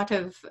was a lot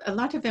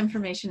of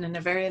information in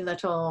a very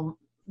little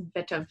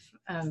bit of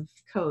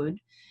code.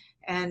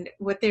 And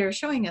what they're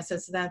showing us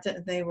is that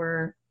they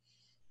were,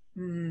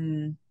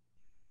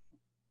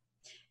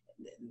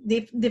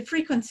 the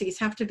frequencies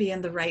have to be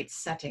in the right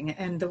setting,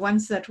 and the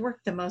ones that work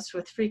the most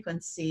with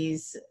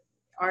frequencies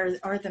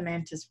are the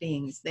mantis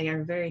beings. They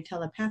are very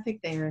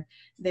telepathic. They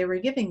were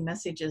giving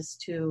messages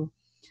to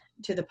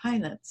the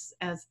pilots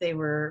as they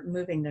were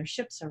moving their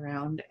ships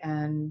around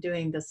and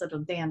doing this little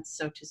dance,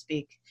 so to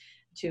speak,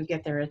 to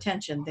get their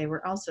attention. They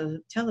were also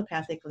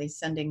telepathically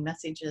sending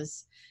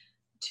messages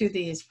to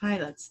these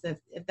pilots that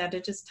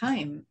it is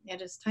time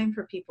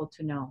for people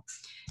to know.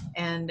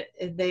 And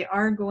they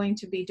are going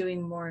to be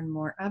doing more and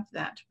more of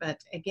that.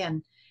 But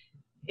again,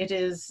 it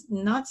is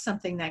not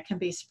something that can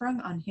be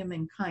sprung on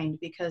humankind,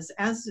 because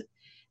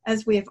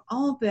as we've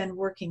all been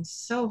working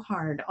so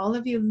hard, all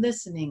of you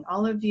listening,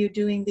 all of you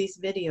doing these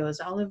videos,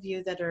 all of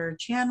you that are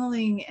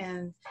channeling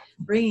and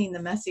bringing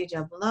the message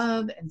of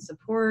love and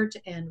support,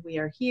 and we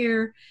are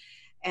here,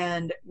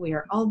 and we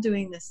are all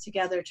doing this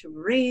together to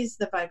raise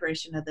the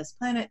vibration of this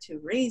planet,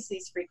 to raise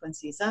these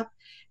frequencies up.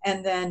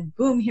 And then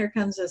boom, here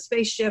comes a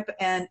spaceship,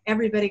 and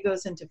everybody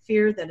goes into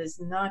fear that is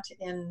not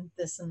in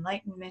this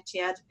enlightenment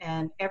yet,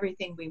 and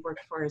everything we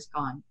worked for is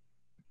gone.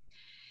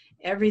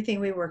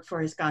 Everything we work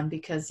for is gone,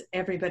 because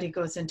everybody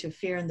goes into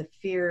fear, and the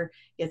fear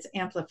gets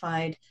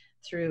amplified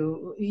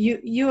through,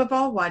 you have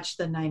all watched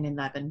the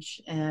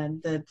 9/11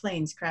 and the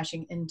planes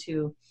crashing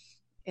into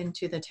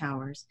the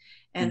towers,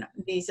 and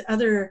these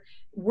other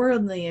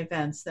worldly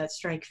events that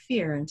strike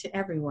fear into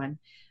everyone.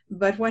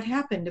 But what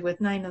happened with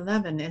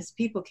 9/11 is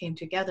people came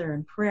together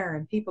in prayer,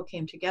 and people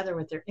came together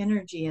with their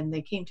energy, and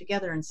they came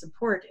together in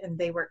support, and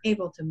they were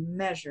able to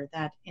measure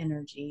that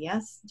energy.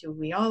 Yes? Do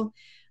we all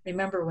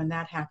remember when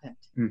that happened?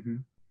 Mm-hmm.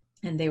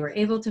 And they were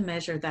able to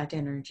measure that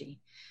energy.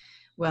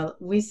 Well,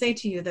 we say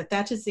to you that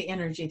that is the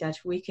energy that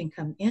we can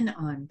come in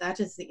on. That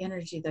is the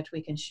energy that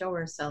we can show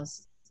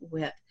ourselves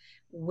with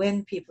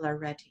when people are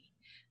ready.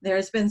 There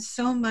has been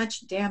so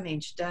much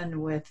damage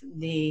done with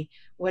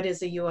what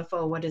is a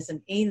UFO, what is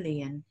an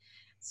alien,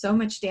 so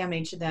much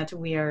damage that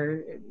we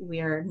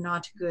are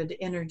not good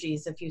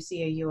energies. If you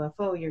see a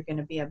UFO, you're going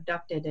to be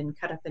abducted and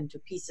cut up into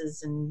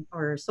pieces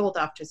or sold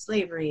off to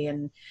slavery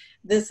and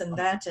this and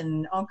that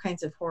and all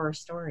kinds of horror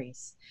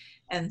stories.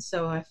 And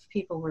so if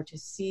people were to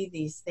see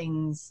these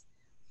things,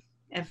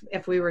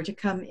 if we were to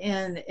come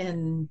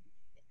in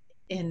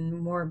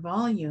more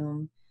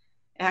volume,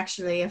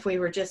 actually, if we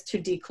were just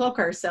to decloak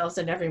ourselves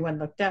and everyone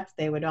looked up,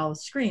 they would all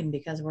scream,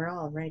 because we're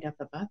all right up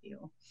above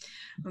you.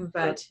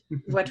 But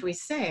what we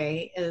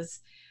say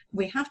is,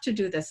 we have to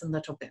do this in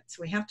little bits.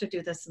 We have to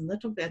do this in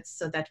little bits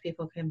so that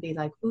people can be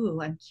like, ooh,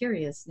 I'm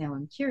curious now,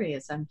 I'm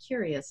curious. And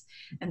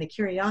the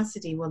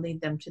curiosity will lead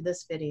them to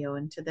this video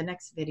and to the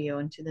next video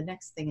and to the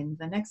next thing and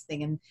the next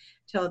thing,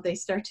 until they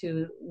start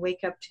to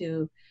wake up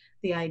to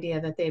the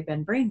idea that they've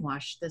been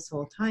brainwashed this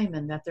whole time,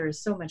 and that there is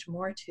so much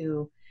more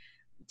to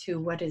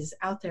what is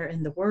out there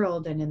in the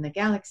world and in the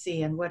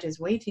galaxy, and what is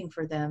waiting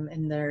for them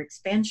in their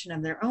expansion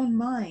of their own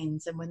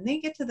minds. And when they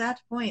get to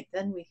that point,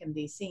 then we can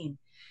be seen.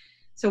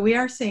 So we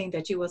are saying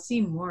that you will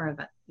see more of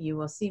it. You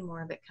will see more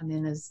of it come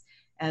in as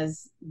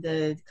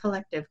the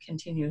collective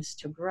continues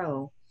to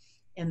grow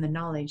in the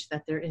knowledge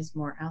that there is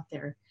more out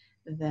there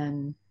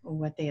than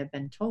what they have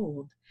been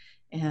told.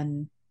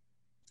 And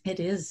it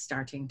is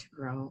starting to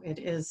grow. It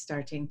is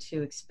starting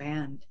to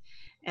expand.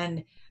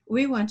 And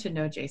we want to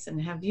know, Jason,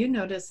 have you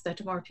noticed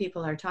that more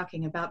people are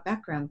talking about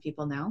background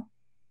people now?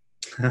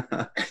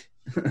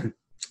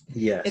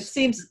 Yes.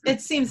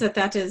 It seems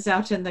that is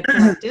out in the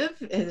collective.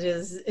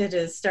 It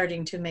is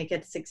starting to make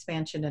its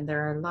expansion, and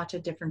there are a lot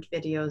of different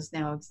videos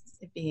now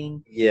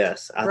being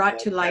brought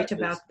to light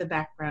about the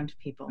background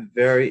people.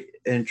 Very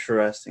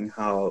interesting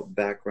how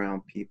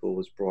background people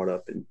was brought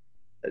up in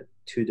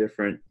 2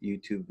 different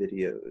YouTube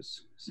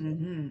videos. So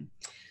mm-hmm.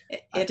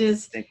 It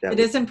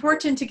is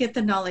important to get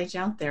the knowledge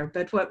out there,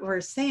 but what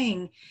we're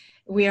saying,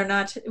 we are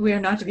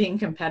not being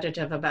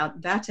competitive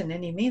about that in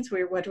any means.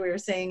 What we're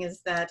saying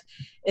is that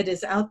it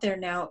is out there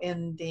now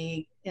in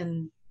the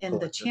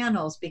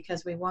channels,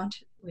 because we want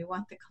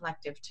the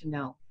collective to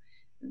know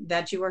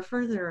that you are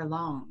further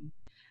along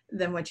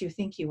than what you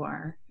think you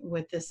are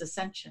with this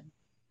ascension,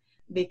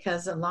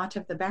 because a lot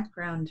of the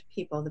background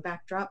people, the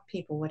backdrop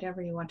people,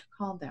 whatever you want to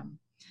call them,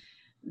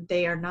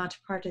 they are not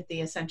part of the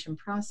ascension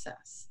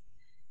process.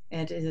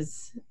 It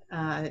is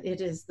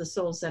the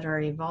souls that are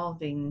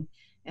evolving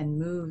and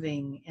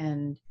moving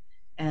and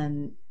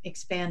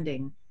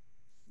expanding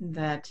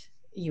that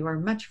you are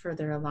much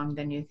further along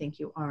than you think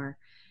you are.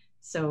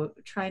 So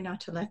try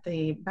not to let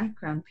the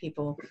background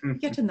people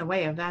get in the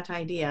way of that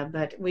idea.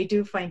 But we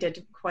do find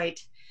it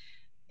quite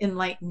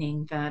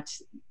enlightening that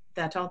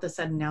all of a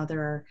sudden now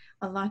there are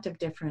a lot of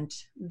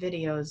different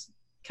videos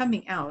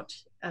coming out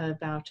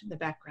about the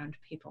background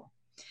people.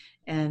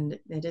 And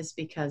it is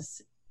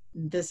because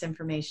this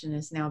information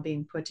is now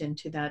being put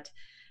into that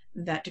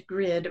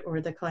grid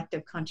or the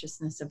collective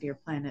consciousness of your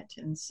planet.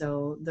 And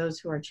so those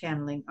who are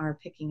channeling are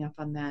picking up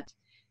on that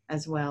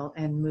as well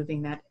and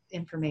moving that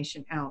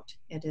information out.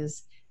 It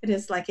is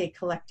like a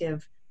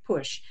collective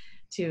push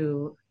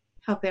to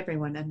help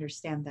everyone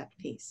understand that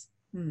piece.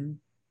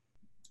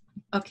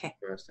 Okay.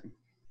 Interesting.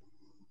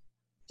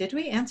 Did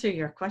we answer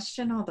your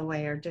question all the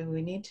way, or do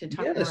we need to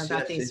talk more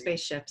about these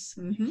spaceships?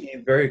 You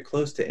came very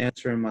close to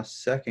answering my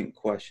second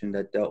question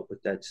that dealt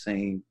with that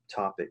same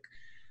topic.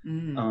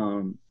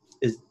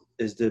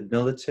 Is the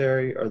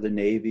military or the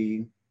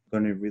Navy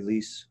going to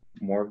release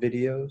more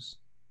videos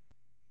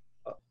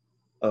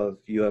of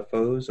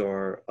UFOs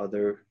or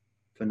other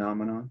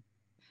phenomenon?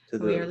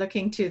 We are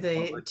looking to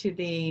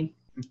the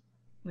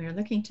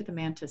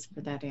Mantis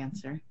for that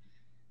answer.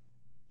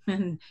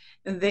 And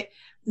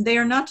they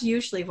are not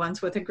usually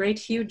ones with a great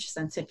huge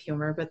sense of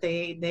humor, but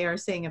they are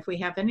saying if we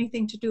have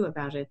anything to do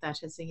about it,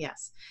 that is a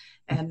yes.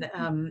 And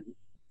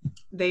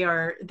they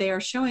are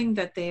showing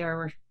that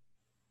there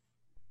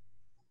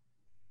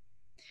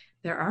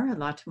are a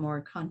lot more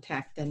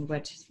contact than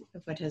what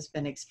has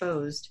been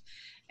exposed,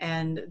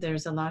 and there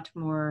are a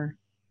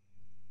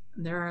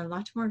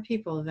lot more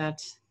people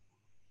that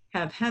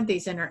have had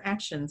these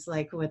interactions,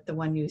 like with the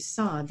one you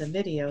saw, the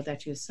video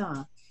that you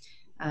saw.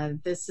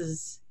 This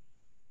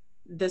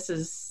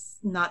is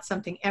not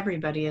something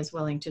everybody is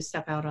willing to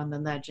step out on the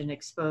ledge and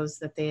expose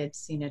that they had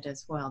seen it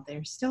as well.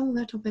 They're still a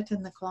little bit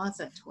in the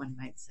closet, one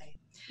might say.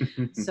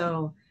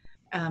 So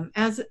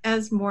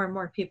as more and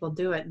more people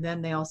do it,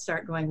 then they all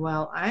start going,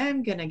 well,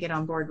 I'm going to get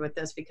on board with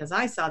this because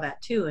I saw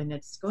that too, and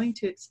it's going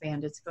to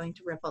expand, it's going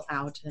to ripple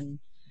out. And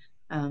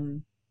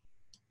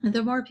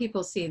the more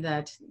people see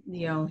that,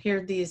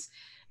 hear these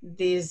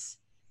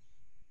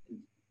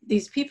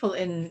people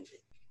in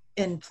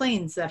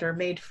planes that are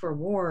made for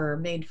war,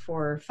 made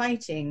for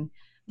fighting,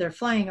 they're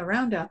flying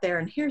around out there,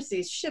 and here's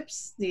these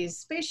ships, these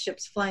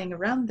spaceships flying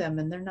around them,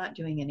 and they're not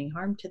doing any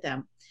harm to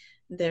them.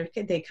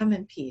 They come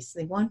in peace.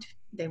 They want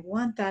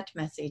that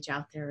message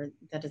out there,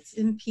 that it's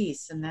in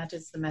peace, and that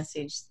is the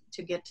message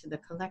to get to the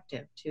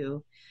collective,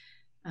 to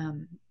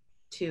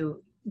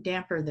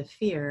damper the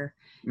fear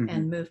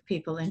and move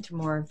people into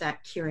more of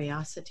that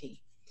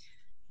curiosity.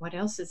 What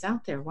else is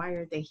out there? Why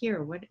are they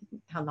here?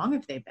 How long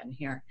have they been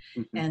here?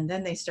 And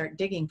then they start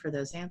digging for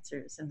those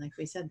answers. And like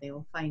we said, they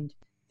will find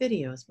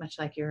videos much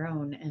like your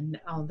own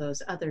and all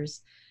those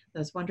others,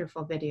 those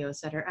wonderful videos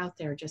that are out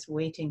there just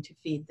waiting to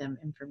feed them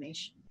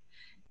information.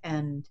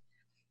 And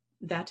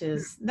that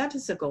is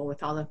the goal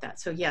with all of that.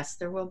 So yes,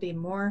 there will be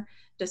more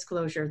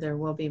disclosure. There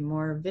will be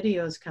more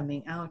videos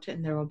coming out,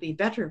 and there will be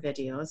better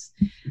videos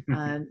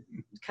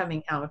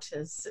coming out.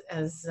 As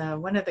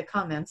one of the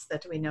comments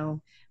that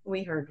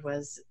we heard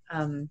was,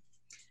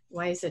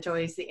 why is it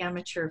always the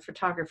amateur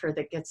photographer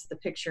that gets the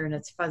picture and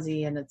it's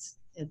fuzzy and it's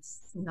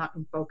not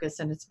in focus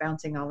and it's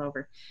bouncing all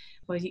over?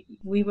 Well,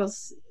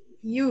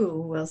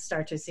 you will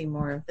start to see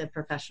more of the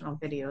professional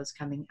videos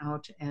coming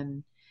out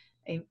and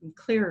a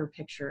clearer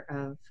picture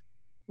of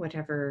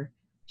whatever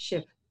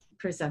ship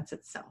presents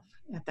itself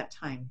at that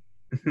time.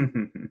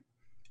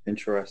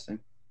 Interesting.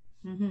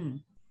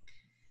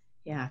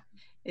 Yeah,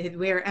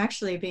 we're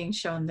actually being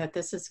shown that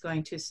this is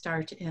going to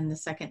start in the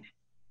second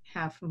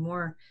half,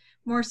 more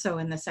so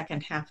in the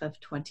second half of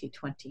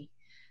 2020.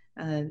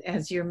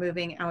 As you're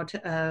moving out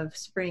of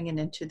spring and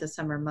into the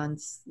summer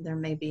months, there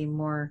may be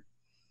more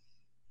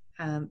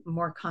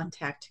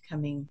contact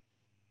coming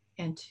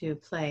into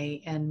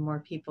play and more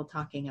people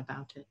talking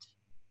about it.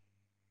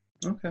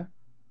 Okay.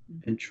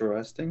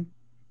 Interesting.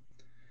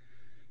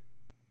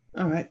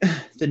 All right.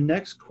 The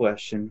next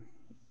question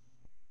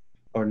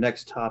or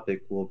next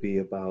topic will be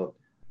about,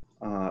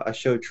 I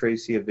showed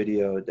Tracy a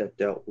video that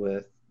dealt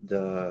with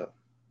the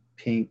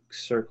pink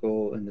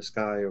circle in the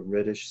sky, a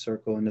reddish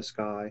circle in the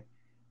sky.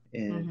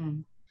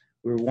 And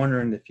we were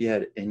wondering if you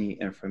had any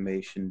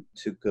information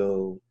to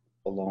go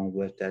along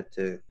with that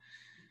to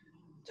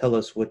tell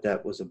us what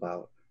that was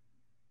about.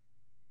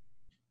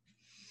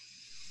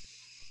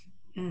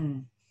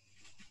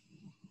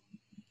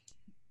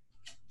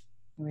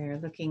 We're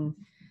looking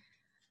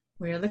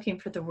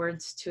for the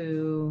words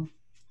to,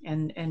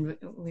 and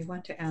we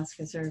want to ask,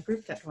 is there a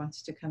group that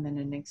wants to come in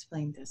and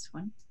explain this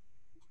one?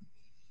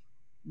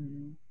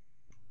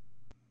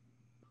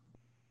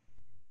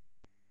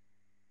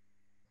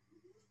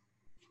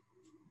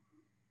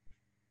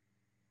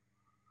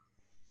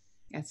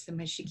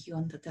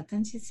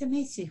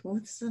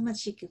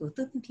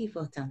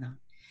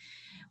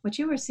 What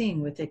you were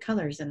seeing with the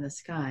colors in the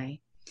sky,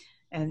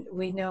 and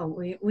we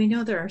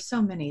know there are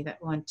so many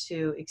that want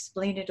to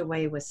explain it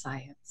away with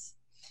science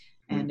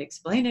and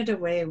explain it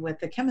away with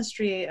the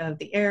chemistry of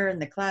the air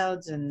and the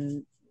clouds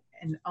and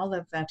and all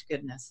of that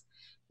goodness.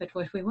 But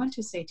what we want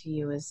to say to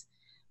you is,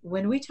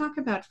 when we talk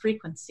about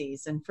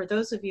frequencies, and for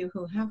those of you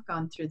who have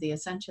gone through the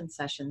ascension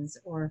sessions,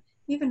 or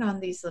even on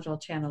these little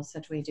channels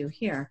that we do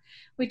here,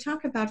 we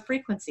talk about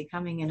frequency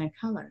coming in a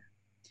color.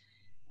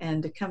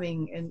 And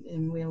coming,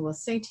 and we will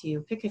say to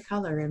you, pick a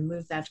color and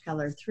move that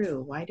color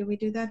through. Why do we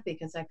do that?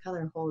 Because that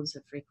color holds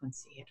a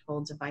frequency. It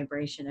holds a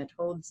vibration. It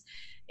holds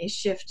a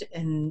shift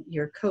in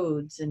your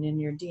codes and in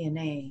your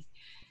DNA.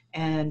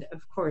 And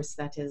of course,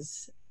 that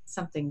is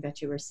something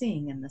that you are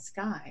seeing in the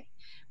sky.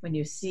 When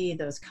you see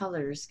those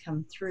colors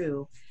come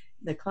through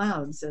the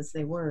clouds as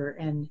they were,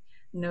 and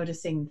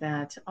noticing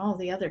that all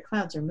the other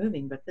clouds are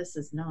moving, but this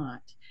is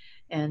not.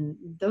 And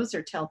those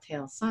are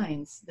telltale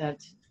signs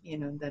that, you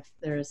know, that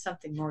there is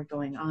something more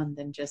going on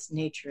than just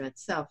nature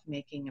itself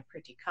making a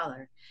pretty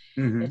color.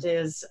 Mm-hmm.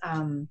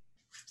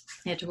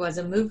 It was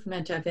a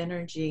movement of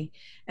energy.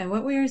 And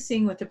what we are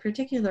seeing with the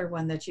particular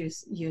one that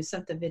you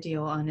sent the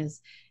video on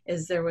is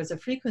there was a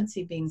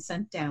frequency being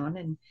sent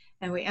down,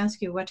 and we ask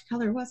you, what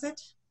color was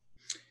it?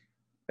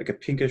 Like a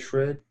pinkish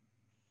red.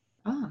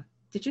 Ah,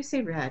 did you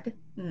say red?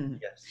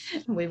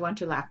 Yes. We want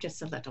to laugh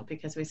just a little,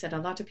 because we said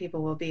a lot of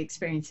people will be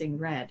experiencing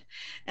red.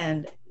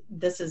 And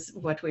this is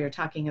what we are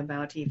talking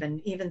about,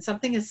 even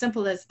something as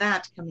simple as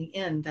that coming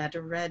in, that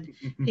red,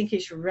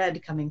 pinkish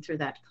red coming through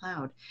that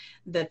cloud.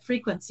 The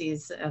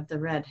frequencies of the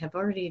red have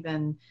already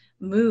been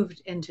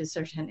moved into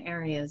certain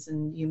areas,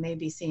 and you may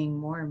be seeing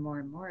more and more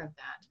and more of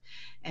that.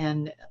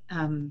 And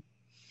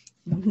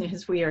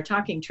as we are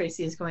talking,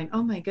 Tracy is going,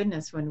 oh my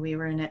goodness, when we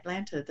were in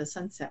Atlanta, the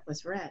sunset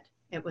was red.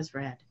 It was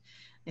red.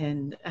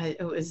 And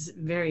it was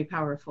very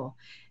powerful.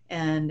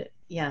 And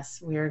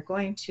yes, we are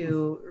going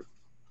to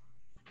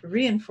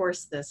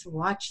reinforce this.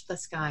 Watch the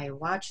sky,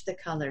 watch the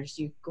colors.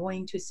 You're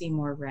going to see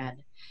more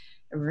red.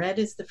 Red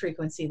is the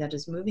frequency that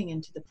is moving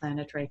into the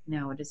planet right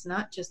now. It is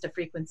not just a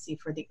frequency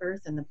for the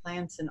earth and the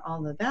plants and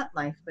all of that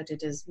life, but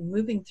it is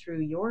moving through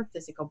your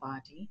physical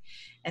body,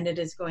 and it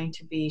is going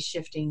to be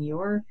shifting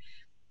your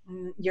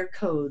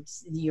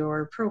codes,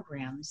 your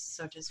programs,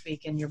 so to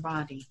speak, in your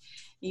body.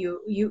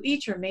 You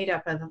each are made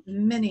up of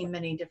many,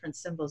 many different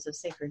symbols of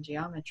sacred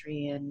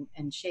geometry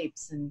and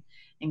shapes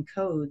and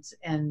codes,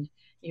 and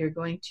you're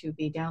going to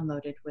be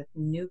downloaded with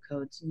new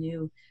codes,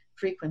 new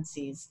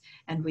frequencies.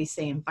 And we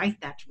say, invite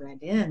that red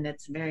in.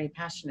 It's a very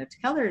passionate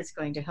color. It's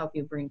going to help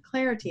you bring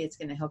clarity. It's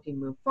going to help you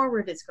move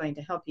forward. It's going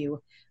to help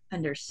you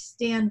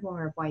understand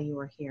more of why you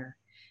are here.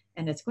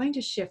 And it's going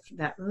to shift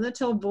that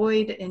little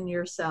void in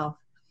yourself.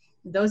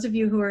 Those of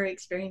you who are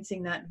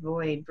experiencing that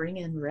void, bring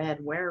in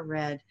red, wear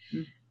red,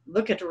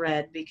 look at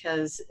red,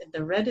 because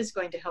the red is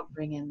going to help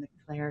bring in the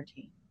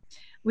clarity.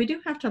 We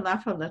do have to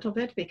laugh a little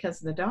bit because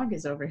the dog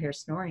is over here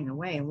snoring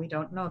away, and we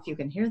don't know if you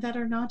can hear that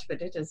or not,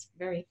 but it is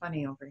very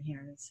funny over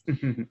here.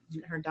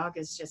 Her dog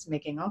is just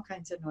making all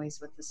kinds of noise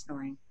with the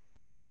snoring.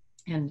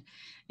 And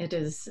it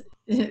is,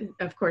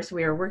 of course,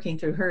 we are working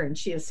through her, and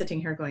she is sitting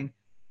here going,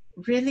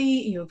 really,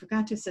 you've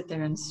got to sit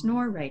there and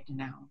snore right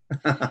now.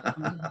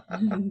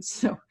 And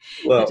so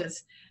well, it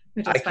is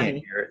I funny. Can't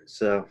hear it,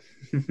 so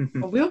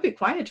well, we'll be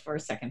quiet for a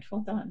second.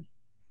 Hold on.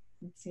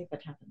 Let's see if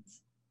it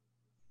happens.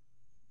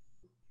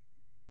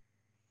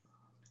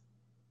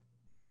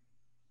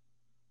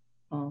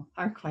 Oh,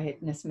 our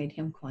quietness made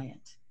him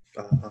quiet.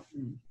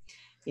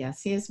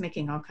 Yes, he is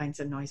making all kinds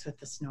of noise with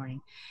the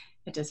snoring.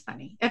 It is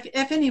funny.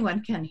 If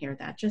anyone can hear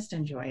that, just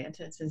enjoy it.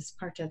 It is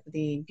part of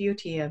the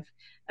beauty of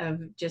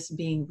just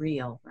being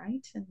real,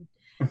 right? And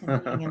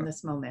being in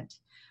this moment.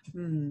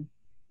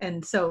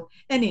 And so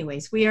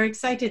anyways, we are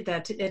excited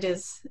that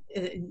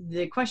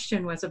the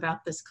question was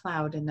about this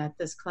cloud, and that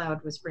this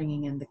cloud was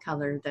bringing in the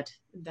color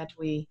that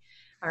we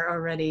are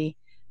already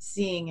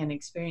seeing and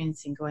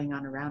experiencing going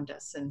on around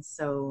us. And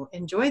so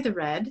enjoy the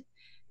red.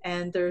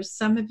 And there's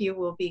some of you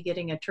will be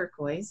getting a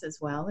turquoise as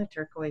well, a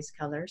turquoise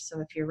color.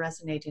 So if you're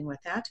resonating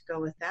with that, go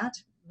with that.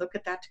 Look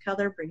at that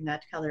color, bring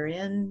that color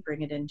in,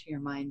 bring it into your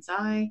mind's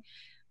eye,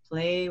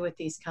 play with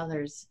these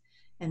colors.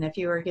 And if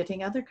you are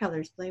getting other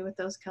colors, play with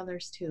those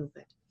colors too.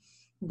 But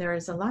there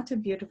is a lot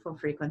of beautiful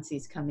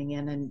frequencies coming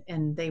in,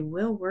 and they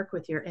will work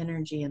with your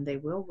energy, and they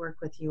will work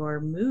with your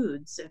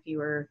moods. If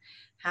you are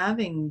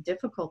having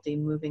difficulty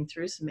moving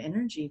through some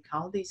energy,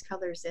 call these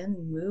colors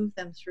in, move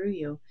them through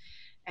you.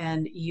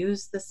 And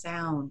use the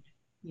sound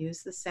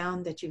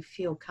that you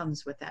feel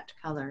comes with that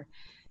color,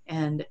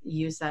 and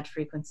use that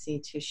frequency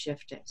to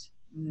shift it.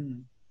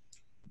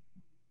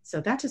 So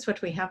that is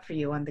what we have for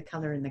you on the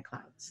color in the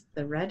clouds.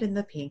 The red and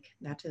the pink,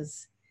 that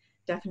is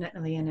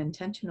definitely an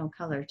intentional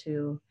color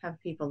to have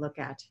people look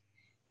at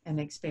and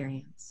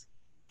experience.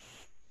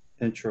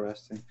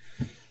 Interesting.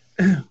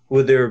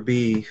 Will there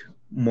be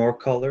more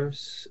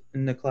colors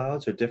in the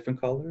clouds, or different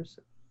colors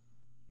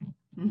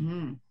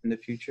in the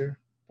future,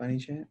 by any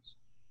chance?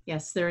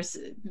 Yes, there's,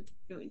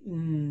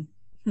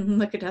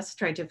 look at us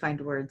try to find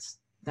words.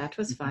 That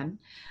was fun.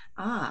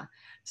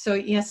 So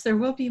yes, there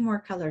will be more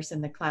colors in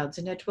the clouds,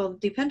 and it will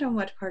depend on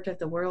what part of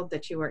the world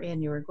that you are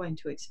in. You are going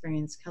to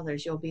experience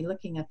colors. You'll be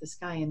looking at the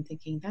sky and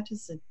thinking, that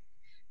is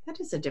that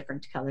is a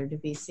different color to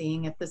be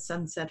seeing at the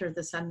sunset or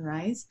the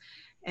sunrise.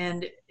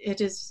 And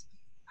it is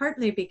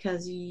partly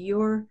because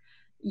your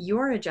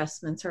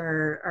adjustments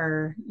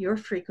are your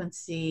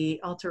frequency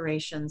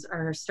alterations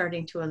are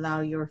starting to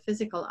allow your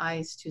physical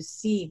eyes to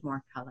see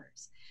more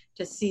colors,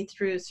 to see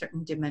through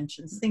certain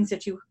dimensions, things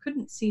that you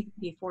couldn't see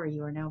before,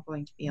 you are now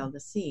going to be able to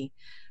see.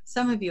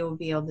 Some of you will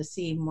be able to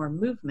see more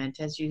movement,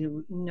 as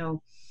you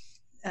know,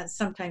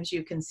 sometimes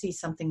you can see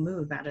something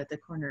move out of the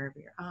corner of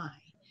your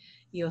eye.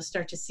 You'll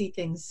start to see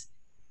things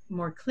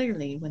more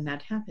clearly when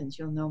that happens.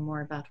 You'll know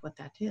more about what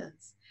that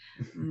is.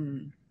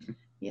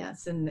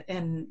 Yes,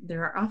 and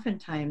there are often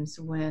times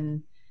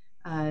when,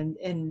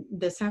 and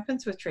this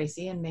happens with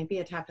Tracy, and maybe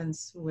it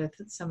happens with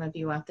some of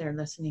you out there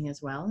listening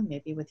as well, and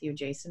maybe with you,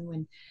 Jason,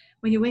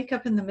 when you wake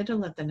up in the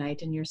middle of the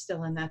night and you're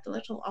still in that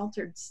little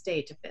altered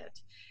state a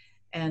bit,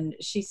 and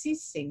she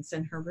sees things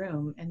in her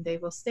room, and they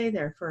will stay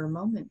there for a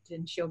moment,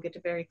 and she'll get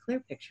a very clear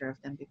picture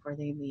of them before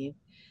they leave.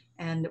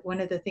 And one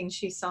of the things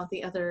she saw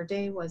the other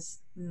day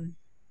was,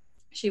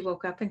 she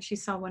woke up and she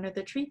saw one of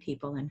the tree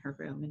people in her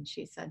room, and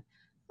she said,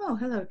 "Oh,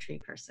 hello, tree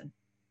person."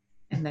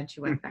 And then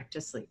she went back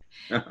to sleep.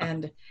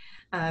 And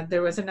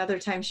there was another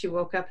time she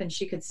woke up and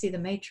she could see the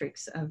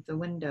matrix of the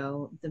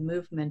window, the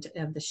movement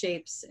of the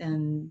shapes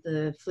and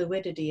the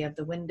fluidity of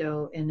the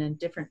window in a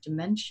different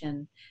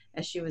dimension.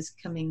 As she was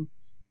coming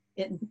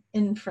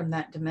in from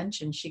that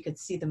dimension, she could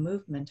see the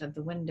movement of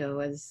the window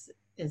as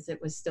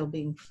it was still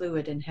being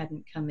fluid and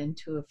hadn't come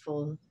into a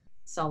full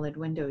solid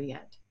window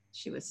yet.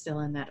 She was still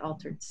in that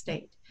altered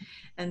state.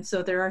 And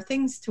so there are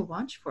things to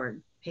watch for,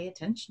 pay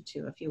attention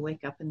to. If you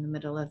wake up in the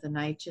middle of the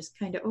night, just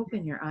kind of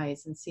open your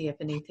eyes and see if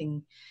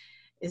anything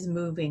is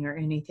moving or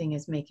anything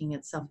is making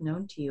itself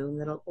known to you,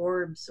 little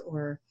orbs,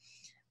 or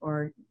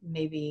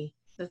maybe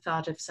the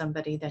thought of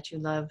somebody that you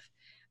love,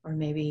 or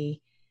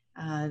maybe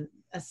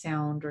a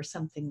sound or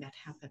something that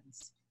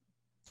happens.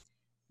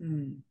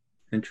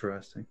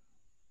 Interesting.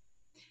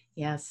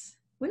 Yes,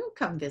 we'll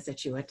come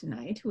visit you at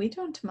night. We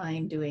don't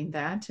mind doing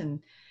that and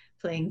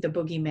playing the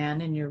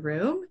boogeyman in your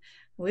room.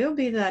 We'll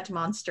be that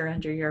monster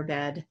under your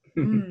bed.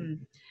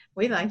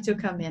 We like to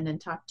come in and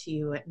talk to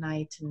you at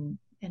night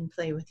and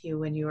play with you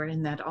when you are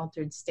in that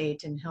altered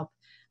state, and help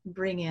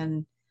bring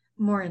in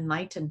more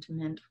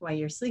enlightenment while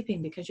you're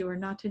sleeping, because you are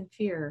not in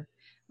fear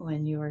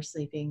when you are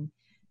sleeping.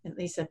 At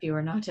least if you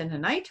are not in a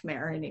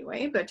nightmare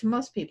anyway. But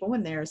most people,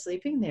 when they are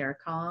sleeping, they are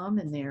calm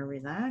and they are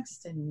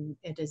relaxed, and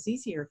it is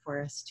easier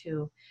for us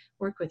to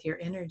work with your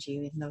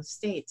energy in those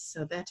states.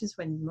 So that is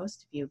when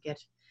most of you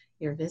get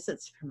your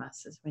visits from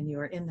us, is when you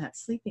are in that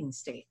sleeping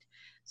state.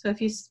 So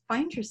if you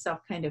find yourself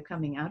kind of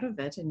coming out of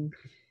it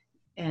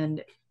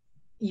and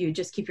you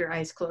just keep your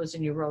eyes closed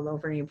and you roll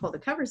over and you pull the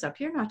covers up,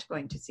 you're not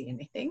going to see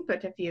anything.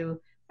 But if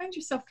you find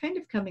yourself kind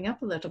of coming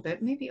up a little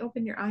bit, maybe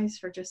open your eyes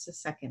for just a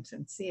second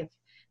and see if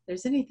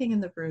there's anything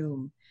in the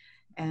room,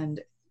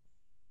 and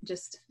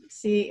just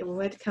see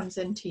what comes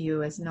into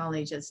you as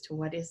knowledge as to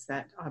what is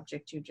that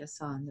object you just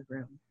saw in the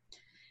room.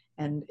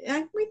 And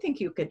we think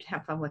you could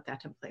have fun with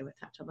that and play with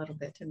that a little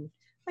bit. And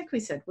like we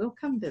said, we'll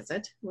come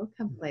visit, we'll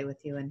come play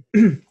with you and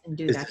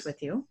do that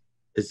with you.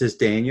 Is this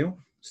Daniel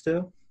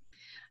still?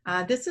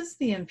 This is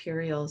the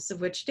Imperials,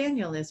 of which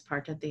Daniel is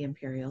part of the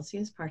Imperials. He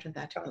is part of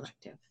that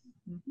collective.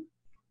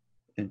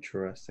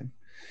 Interesting.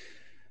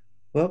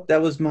 Well,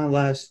 that was my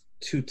last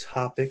two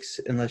topics,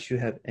 unless you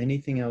have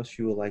anything else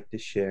you would like to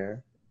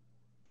share.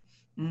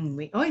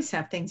 We always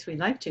have things we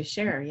like to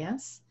share,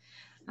 yes.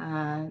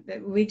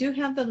 We do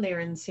have the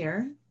Lyrans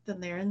here. The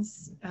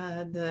Lyrans,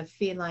 the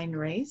feline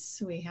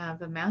race. We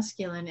have a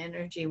masculine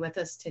energy with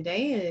us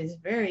today. It is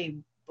very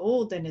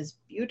bold and is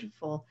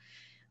beautiful,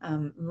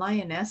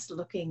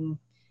 lioness-looking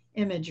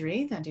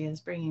imagery that he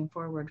is bringing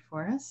forward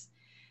for us.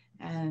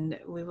 And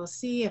we will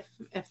see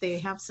if they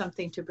have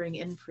something to bring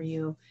in for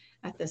you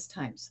at this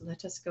time. So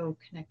let us go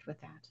connect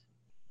with that.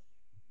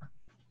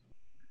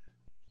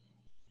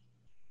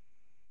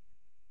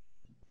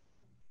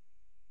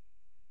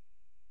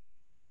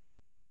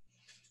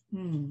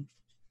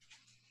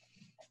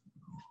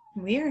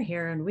 We are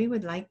here, and we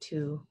would like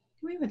to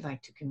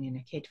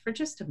communicate for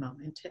just a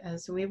moment,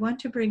 as we want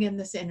to bring in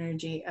this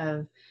energy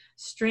of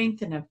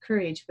strength and of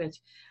courage. But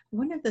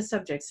one of the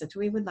subjects that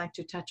we would like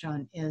to touch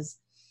on is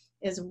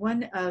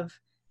one of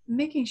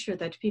making sure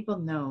that people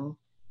know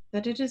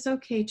that it is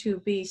okay to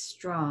be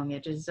strong.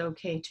 It is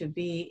okay to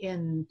be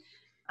in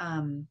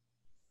an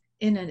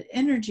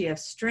energy of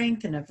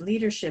strength and of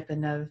leadership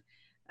and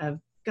of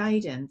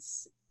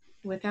guidance,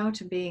 without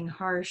being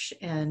harsh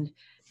and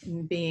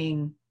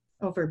being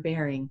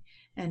overbearing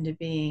and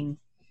being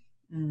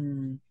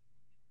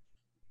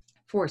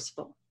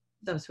forceful.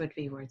 Those would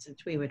be words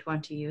that we would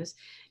want to use.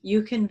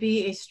 You can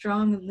be a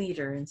strong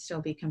leader and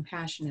still be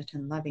compassionate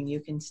and loving.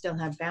 You can still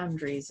have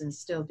boundaries and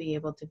still be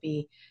able to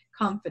be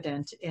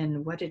confident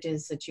in what it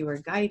is that you are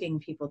guiding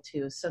people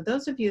to. So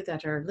those of you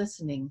that are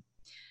listening,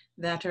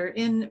 that are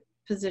in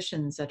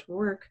positions at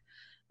work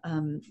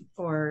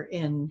or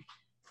in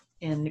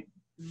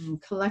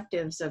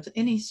collectives of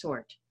any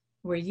sort,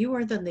 where you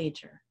are the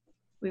leader,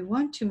 we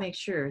want to make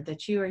sure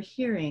that you are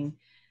hearing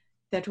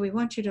that we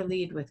want you to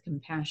lead with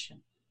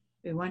compassion.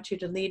 We want you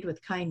to lead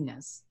with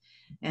kindness.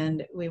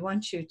 And we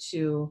want you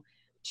to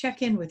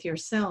check in with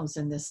yourselves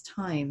in this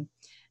time,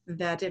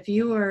 that if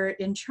you are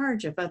in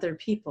charge of other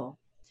people,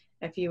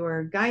 if you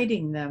are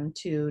guiding them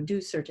to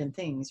do certain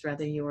things,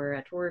 whether you are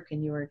at work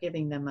and you are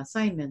giving them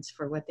assignments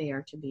for what they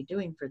are to be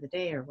doing for the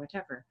day or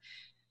whatever,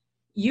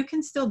 you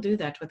can still do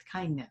that with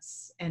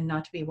kindness and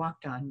not be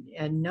walked on.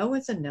 And no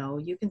is a no.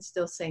 You can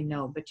still say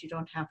no, but you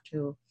don't have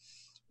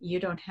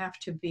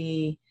to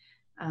be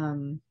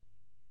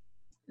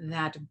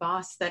that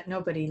boss that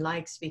nobody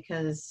likes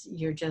because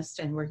you're just,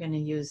 and we're going to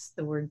use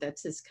the word that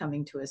is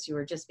coming to us, you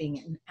are just being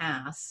an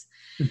ass.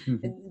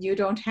 You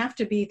don't have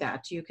to be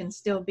that. You can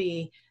still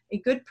be a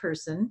good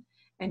person,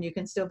 and you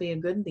can still be a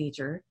good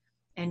leader,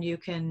 and you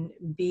can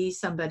be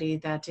somebody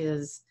that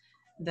is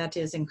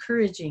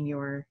encouraging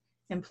your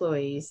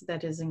employees,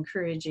 that is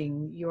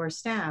encouraging your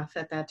staff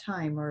at that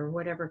time, or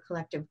whatever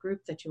collective group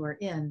that you are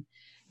in.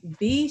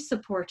 Be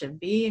supportive,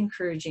 be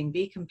encouraging,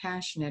 be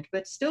compassionate,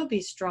 but still be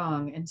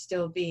strong and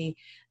still be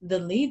the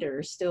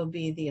leader, still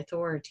be the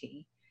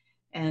authority.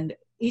 And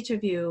each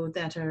of you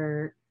that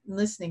are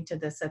listening to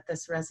this, that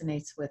this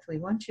resonates with, we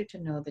want you to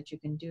know that you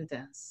can do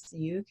this.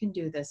 You can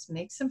do this.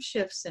 Make some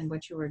shifts in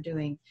what you are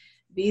doing.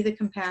 Be the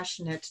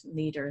compassionate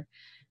leader.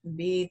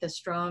 Be the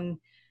strong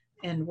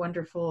and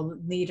wonderful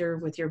leader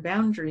with your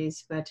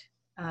boundaries, but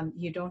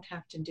you don't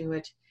have to do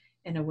it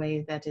in a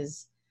way that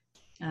is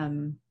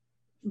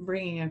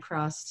bringing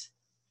across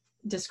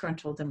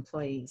disgruntled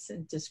employees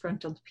and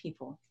disgruntled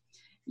people.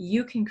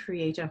 You can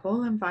create a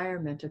whole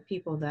environment of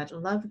people that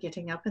love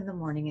getting up in the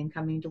morning and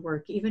coming to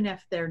work, even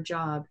if their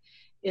job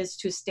is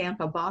to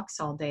stamp a box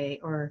all day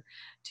or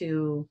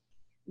to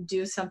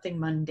do something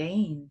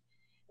mundane.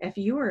 If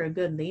you are a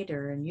good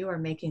leader and you are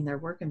making their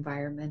work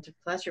environment a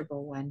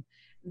pleasurable one,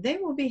 they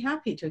will be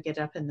happy to get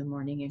up in the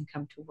morning and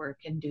come to work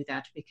and do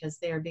that because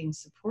they are being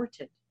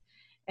supported.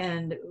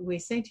 And we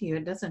say to you,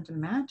 it doesn't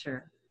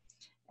matter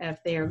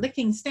if they are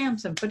licking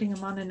stamps and putting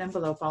them on an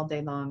envelope all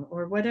day long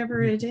or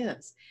whatever it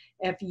is.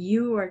 If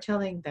you are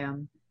telling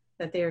them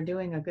that they are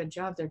doing a good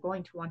job, they're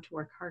going to want to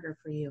work harder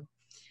for you.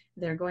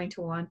 They're going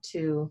to want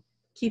to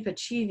keep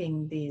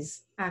achieving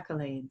these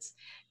accolades.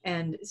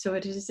 And so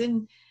it is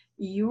in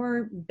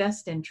your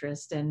best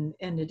interest, and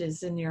it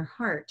is in your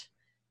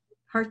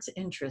heart's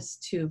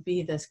interest to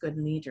be this good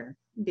leader,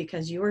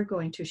 because you are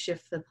going to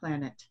shift the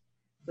planet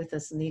with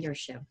this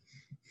leadership.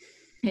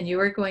 And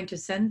you are going to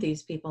send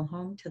these people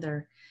home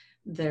to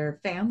their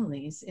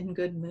families in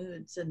good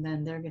moods, and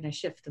then they're going to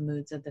shift the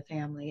moods of the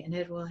family, and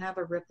it will have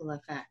a ripple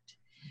effect.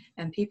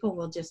 And people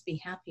will just be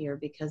happier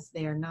because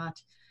they are not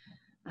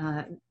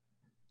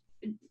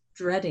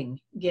dreading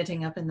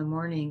getting up in the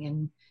morning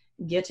and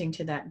getting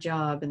to that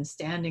job and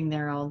standing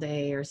there all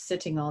day or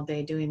sitting all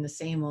day doing the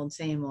same old.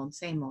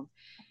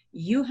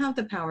 You have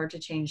the power to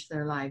change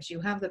their lives. You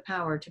have the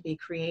power to be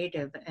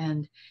creative,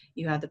 and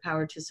you have the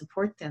power to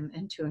support them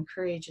and to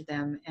encourage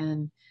them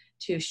and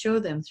to show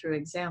them through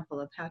example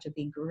of how to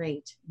be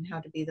great and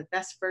how to be the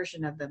best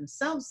version of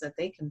themselves that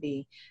they can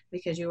be,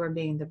 because you are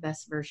being the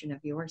best version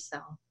of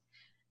yourself.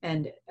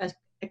 And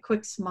a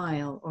quick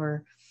smile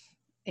or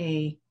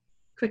a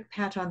quick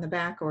pat on the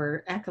back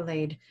or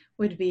accolade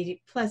would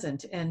be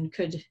pleasant and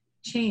could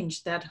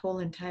change that whole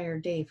entire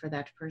day for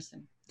that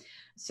person.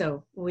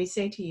 So we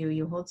say to you,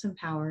 you hold some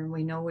power, and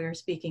we know we're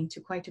speaking to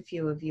quite a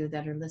few of you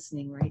that are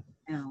listening right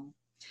now.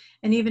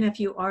 And even if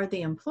you are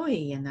the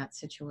employee in that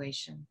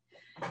situation,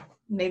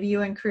 maybe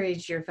you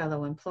encourage your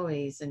fellow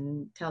employees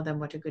and tell them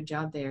what a good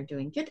job they are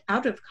doing. Get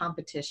out of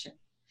competition.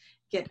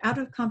 Get out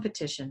of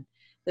competition.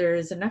 There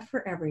is enough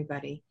for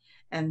everybody.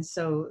 And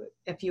so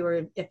if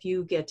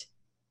you get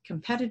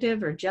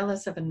competitive or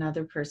jealous of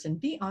another person,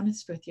 be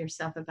honest with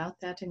yourself about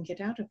that and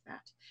get out of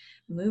that.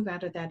 Move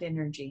out of that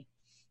energy.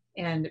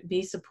 And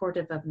be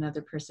supportive of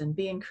another person,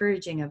 be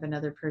encouraging of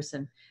another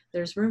person.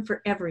 There's room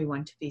for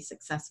everyone to be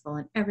successful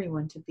and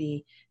everyone to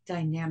be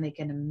dynamic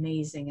and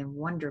amazing and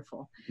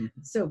wonderful.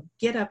 Mm-hmm. So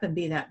get up and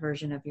be that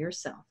version of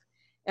yourself.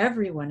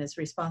 Everyone is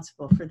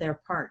responsible for their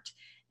part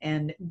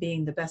and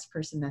being the best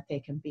person that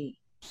they can be.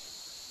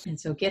 And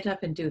so get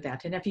up and do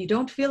that. And if you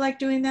don't feel like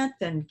doing that,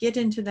 then get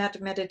into that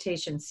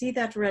meditation. See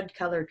that red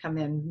color come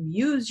in.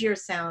 Use your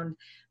sound.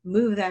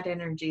 Move that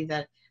energy,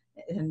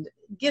 and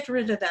get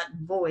rid of that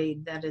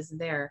void that is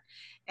there,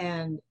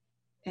 and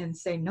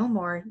say no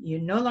more. You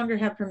no longer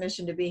have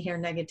permission to be here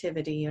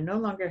negativity. You no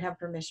longer have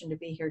permission to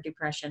be here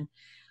depression.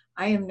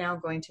 I am now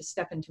going to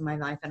step into my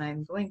life, and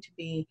I'm going to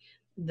be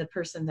the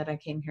person that I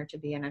came here to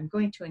be, and I'm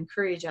going to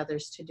encourage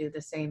others to do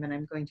the same, and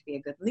I'm going to be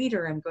a good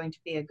leader. I'm going to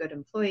be a good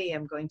employee.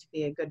 I'm going to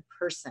be a good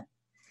person,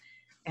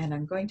 and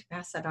I'm going to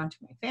pass that on to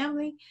my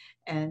family,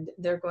 and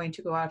they're going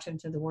to go out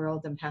into the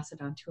world and pass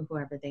it on to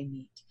whoever they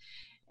meet.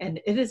 And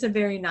it is a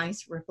very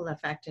nice ripple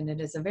effect, and it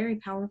is a very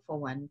powerful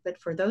one. But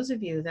for those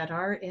of you that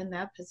are in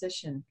that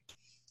position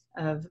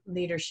of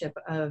leadership,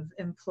 of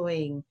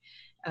employing,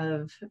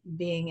 of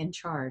being in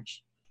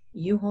charge,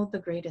 you hold the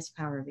greatest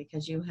power,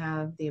 because you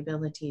have the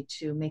ability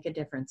to make a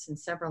difference in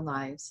several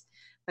lives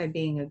by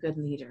being a good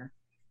leader.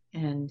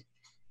 And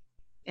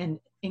and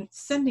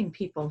sending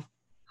people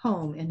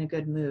home in a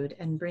good mood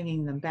and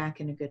bringing them back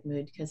in a good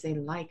mood because they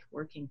like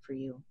working for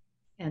you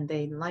and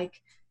they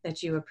like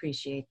that you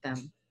appreciate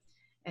them.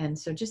 And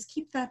so just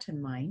keep that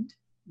in mind.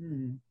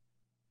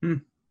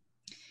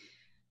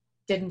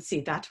 Didn't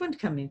see that one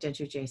coming, did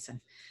you,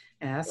 Jason?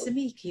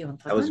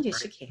 That was great.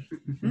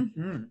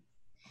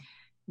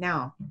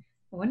 Now,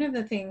 one of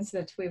the things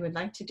that we would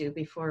like to do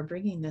before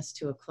bringing this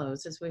to a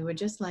close is we would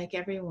just like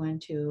everyone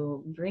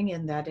to bring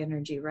in that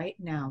energy right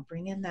now.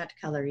 Bring in that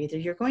color. Either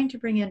you're going to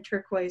bring in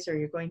turquoise or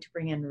you're going to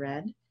bring in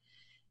red.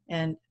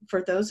 And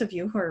for those of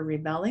you who are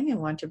rebelling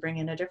and want to bring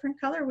in a different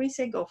color, we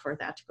say go for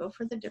that. Go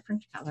for the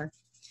different color.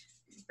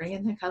 Bring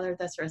in the color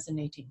that's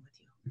resonating with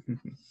you.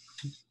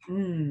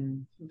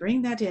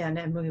 Bring that in,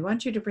 and we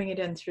want you to bring it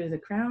in through the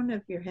crown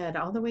of your head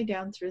all the way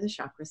down through the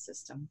chakra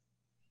system.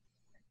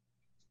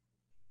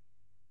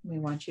 We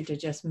want you to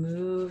just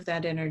move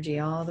that energy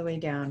all the way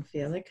down.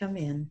 Feel it come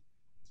in.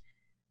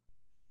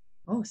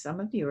 Oh, some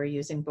of you are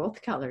using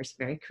both colors.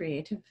 Very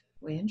creative.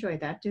 We enjoy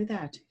that. Do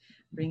that.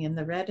 Bring in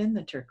the red and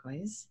the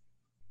turquoise.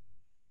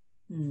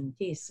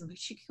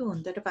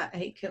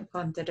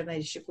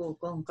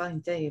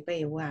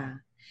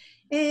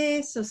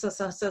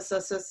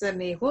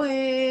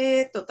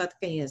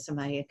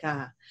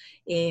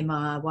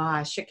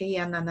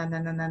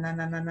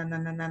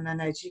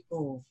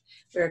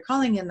 We're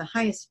calling in the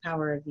highest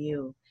power of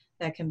you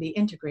that can be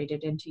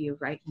integrated into you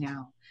right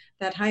now.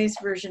 That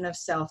highest version of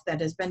self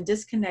that has been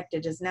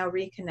disconnected is now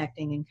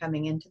reconnecting and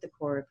coming into the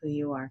core of who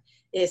you are.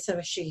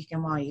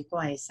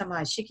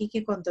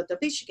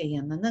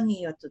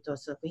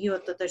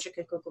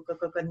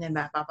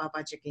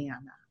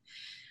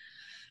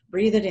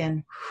 Breathe it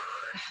in.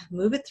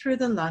 Move it through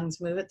the lungs,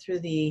 move it through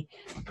the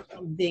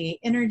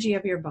energy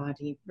of your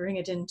body. Bring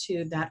it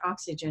into that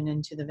oxygen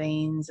into the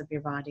veins of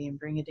your body and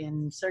bring it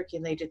in,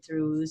 circulate it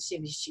through.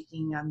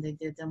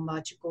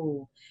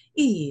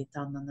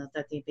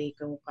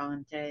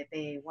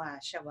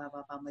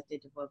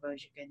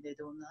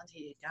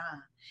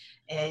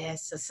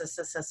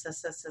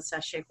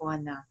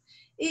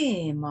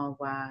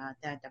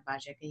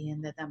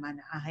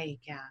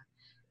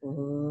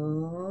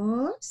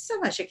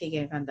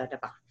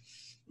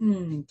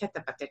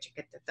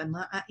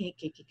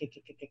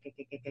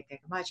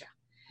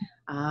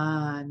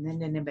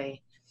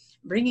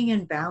 Bringing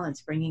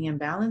in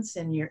balance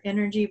in your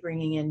energy,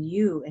 bringing in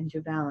you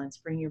into balance.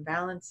 Bring your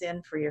balance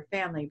in for your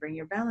family, bring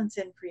your balance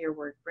in for your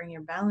work, bring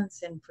your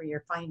balance in for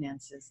your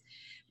finances.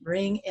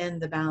 Bring in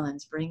the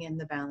balance,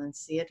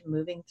 see it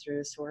moving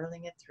through,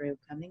 swirling it through,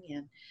 coming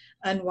in.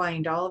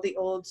 Unwind all the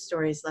old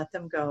stories, let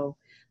them go.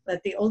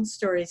 Let the old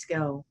stories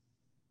go.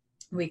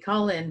 We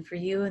call in for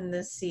you in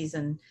this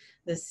season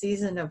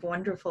of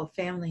wonderful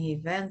family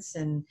events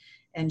and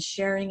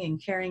sharing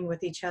and caring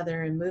with each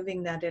other and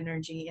moving that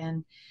energy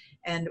in.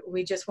 And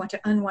we just want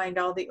to unwind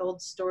all the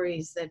old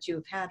stories that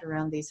you've had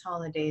around these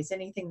holidays,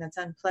 anything that's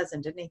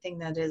unpleasant, anything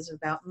that is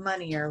about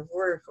money or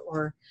work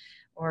or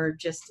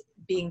just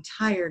being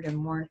tired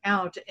and worn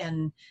out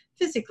and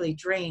physically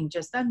drained.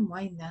 Just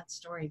unwind that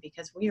story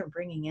because we are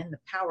bringing in the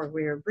power.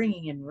 We are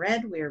bringing in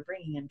red. We are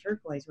bringing in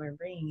turquoise. We're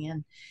bringing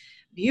in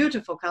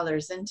beautiful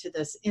colors into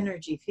this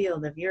energy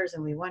field of yours,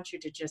 and we want you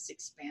to just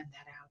expand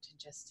that out and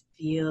just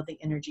feel the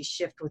energy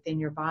shift within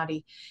your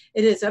body.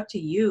 It is up to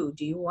you.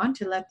 Do you want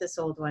to let this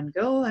old one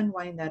go?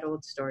 Unwind that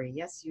old story.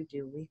 Yes, you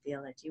do. We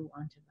feel it. You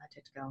want to let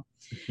it go.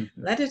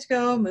 Let it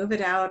go, move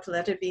it out,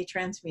 let it be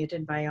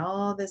transmuted by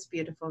all this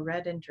beautiful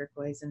red and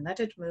turquoise, and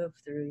let it move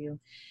through you.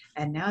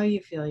 And now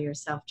you feel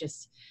yourself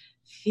just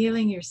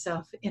feeling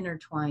yourself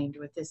intertwined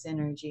with this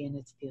energy, and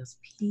it feels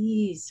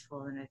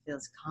peaceful, and it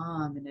feels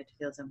calm, and it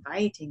feels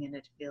inviting, and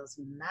it feels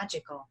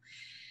magical.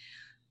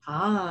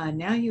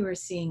 Now you are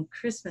seeing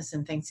Christmas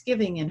and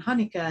Thanksgiving and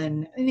Hanukkah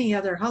and any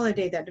other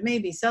holiday that may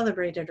be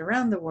celebrated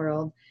around the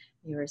world.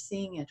 You are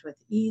seeing it with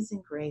ease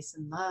and grace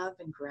and love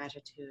and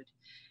gratitude.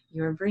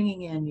 You are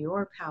bringing in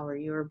your power.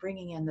 You are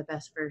bringing in the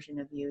best version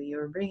of you. You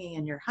are bringing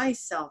in your high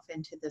self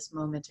into this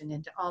moment and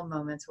into all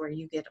moments where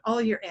you get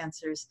all your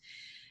answers.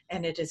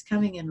 And it is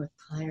coming in with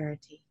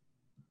clarity.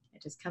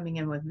 It is coming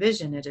in with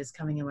vision. It is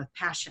coming in with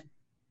passion.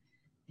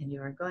 And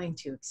you are going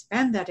to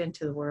expand that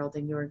into the world,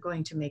 and you are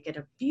going to make it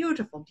a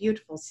beautiful,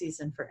 beautiful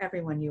season for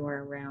everyone you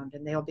are around.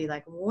 And they'll be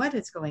like, what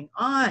is going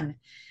on?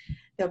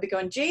 They'll be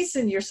going,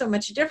 Jason, you're so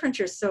much different.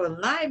 You're so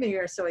alive, and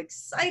you're so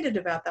excited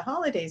about the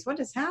holidays. What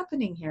is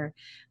happening here?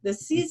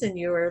 This season,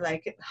 you are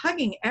like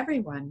hugging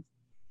everyone.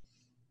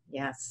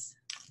 Yes,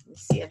 we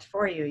see it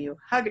for you.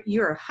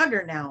 You're a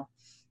hugger now.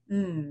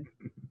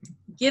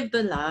 Give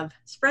the love,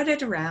 spread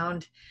it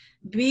around,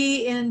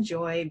 be in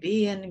joy,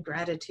 be in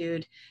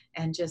gratitude,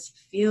 and just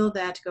feel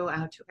that go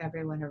out to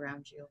everyone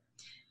around you.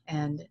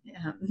 And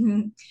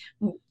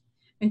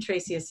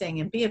Tracy is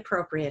saying, and be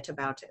appropriate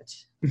about it.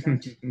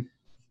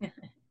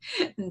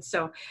 And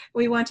so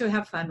we want to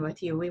have fun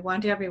with you. We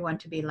want everyone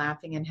to be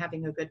laughing and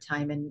having a good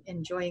time and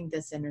enjoying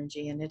this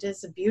energy. And it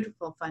is a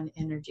beautiful, fun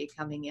energy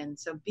coming in.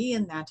 So be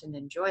in that and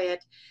enjoy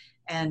it.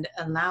 and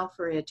allow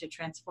for it to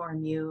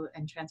transform you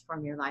and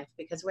transform your life.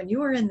 Because when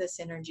you are in this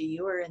energy,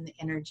 you are in the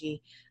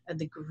energy of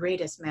the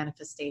greatest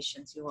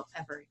manifestations you will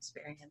ever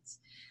experience.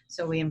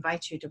 So we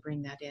invite you to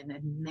bring that in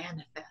and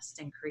manifest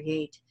and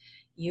create.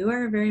 You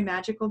are a very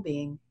magical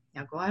being.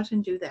 Now go out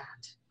and do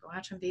that. Go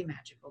out and be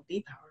magical,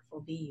 be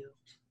powerful, be you.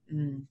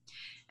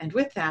 And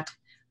with that,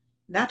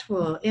 that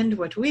will end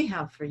what we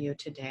have for you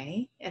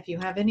today. If you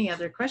have any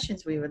other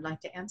questions, we would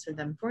like to answer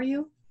them for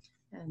you.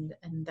 And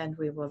then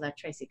we will let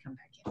Tracy come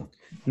back in.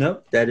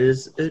 Nope, that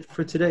is it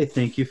for today.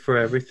 Thank you for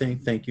everything.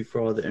 Thank you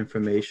for all the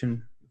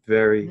information.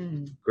 Very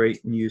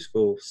great and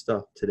useful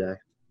stuff today.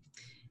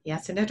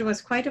 Yes, and it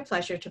was quite a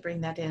pleasure to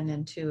bring that in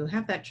and to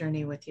have that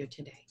journey with you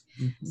today.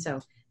 So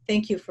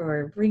thank you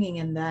for bringing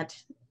in that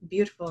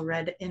beautiful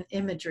red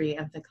imagery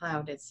of the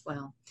cloud as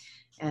well.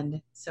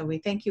 And so we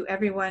thank you,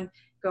 everyone.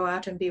 Go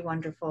out and be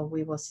wonderful.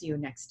 We will see you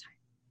next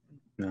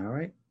time. All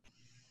right.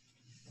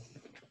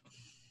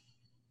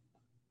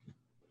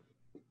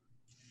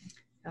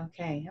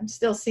 Okay, I'm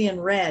still seeing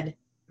red.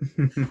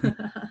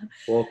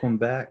 Welcome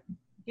back.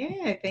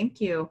 Yeah, thank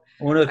you.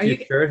 I wonder if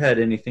your shirt had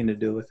anything to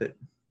do with it.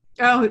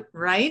 Oh,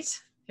 right.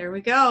 Here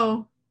we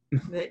go.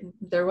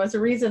 There was a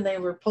reason they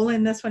were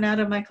pulling this one out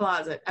of my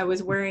closet. I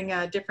was wearing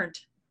a different,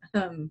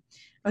 I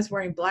was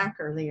wearing black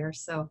earlier,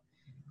 so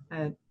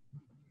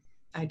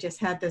I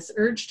just had this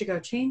urge to go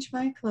change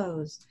my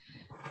clothes.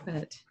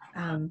 But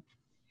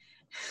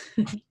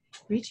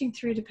reaching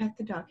through to pet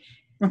the dog.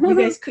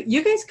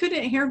 You guys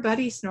couldn't hear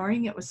Buddy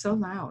snoring. It was so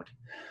loud.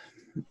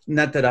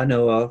 Not that I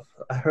know of.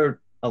 I heard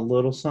a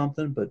little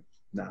something, but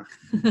nah.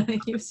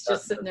 He was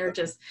just sitting there,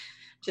 just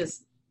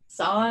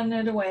sawing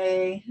it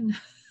away.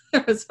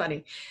 It was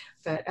funny,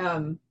 but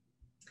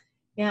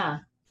yeah,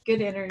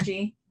 good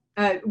energy.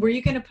 Were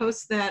you going to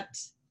post that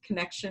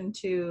connection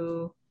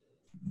to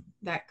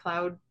that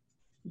cloud,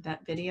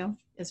 that video?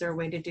 Is there a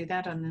way to do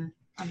that on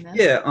this?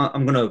 Yeah,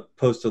 I'm going to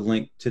post a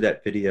link to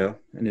that video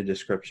in the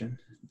description.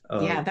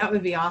 Yeah, that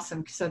would be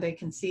awesome, so they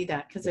can see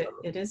that, because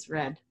it is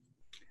red.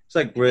 It's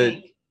like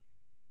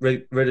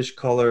reddish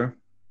color.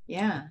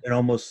 Yeah. It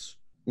almost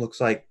looks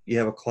like you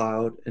have a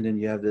cloud, and then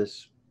you have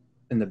this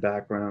in the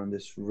background,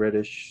 this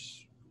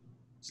reddish.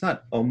 It's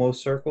not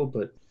almost circle,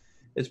 but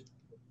it's.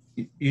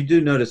 You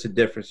do notice a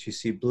difference. You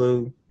see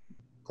blue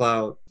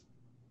cloud,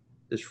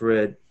 this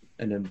red,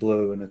 and then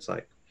blue, and it's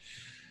like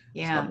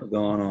something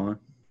going on.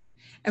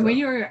 And when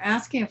you were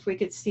asking if we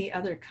could see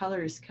other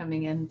colors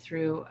coming in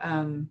through.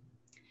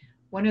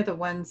 One of the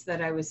ones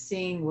that I was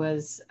seeing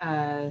was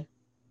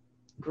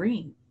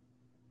green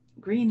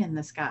in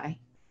the sky.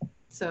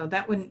 So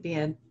that wouldn't be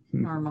a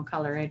normal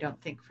color, I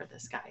don't think, for the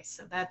sky.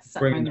 So that's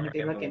something I'm going to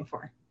be looking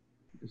for.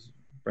 Just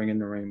bring in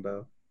the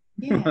rainbow.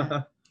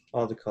 Yeah.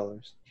 All the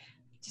colors.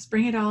 Just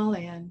bring it all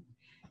in.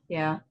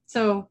 Yeah.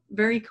 So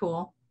very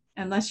cool.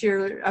 Unless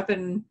you're up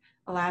in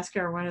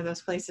Alaska or one of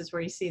those places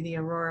where you see the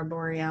aurora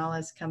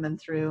borealis coming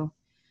through.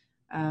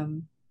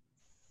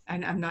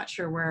 And I'm not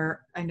sure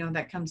where. I know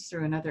that comes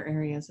through in other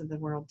areas of the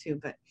world too,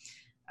 but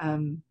I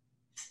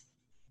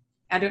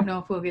don't know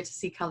if we'll get to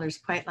see colors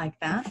quite like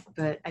that,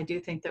 but I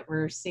do think that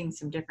we're seeing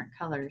some different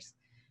colors.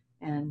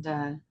 And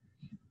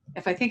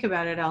if I think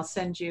about it, I'll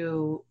send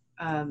you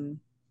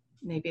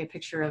maybe a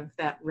picture of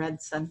that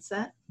red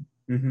sunset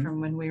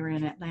from when we were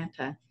in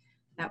Atlanta.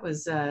 That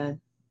was, the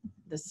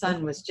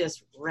sun was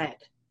just red.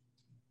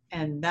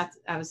 And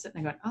I was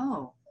sitting there going,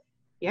 oh,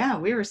 yeah,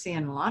 we were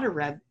seeing a lot of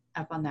red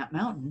up on that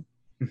mountain.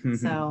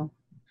 So,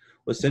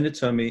 well, send it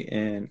to me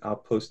and I'll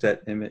post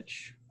that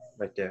image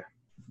right there.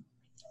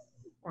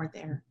 Or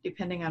there,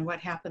 depending on what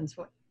happens.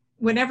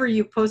 Whenever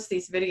you post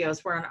these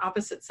videos, we're on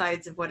opposite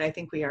sides of what I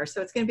think we are.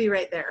 So it's going to be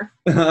right there.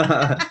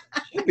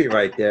 Should be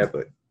right there,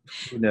 but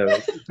who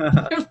knows?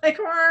 Like,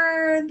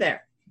 we're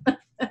there.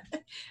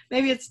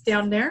 Maybe it's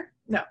down there.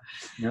 No.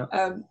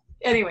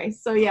 Anyway,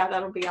 so yeah,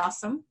 that'll be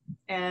awesome.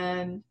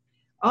 And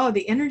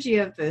the energy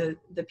of the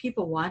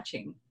people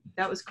watching,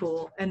 that was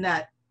cool. And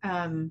that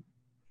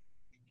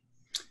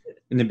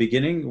in the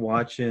beginning,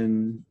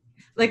 watching,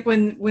 like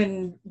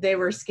when they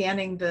were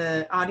scanning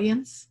the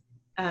audience,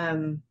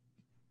 I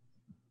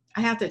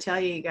have to tell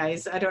you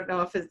guys, I don't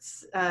know if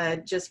it's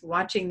just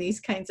watching these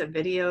kinds of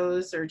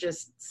videos or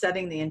just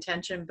setting the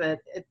intention, but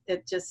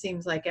it just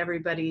seems like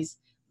everybody's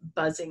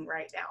buzzing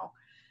right now.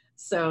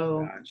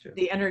 So gotcha.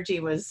 The energy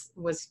was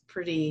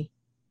pretty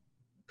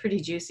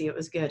juicy. It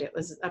was good. It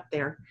was up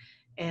there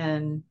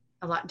and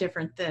a lot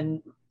different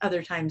than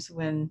other times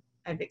when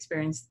I've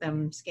experienced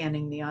them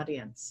scanning the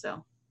audience.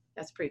 So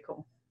that's pretty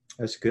cool.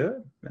 That's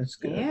good. That's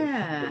good.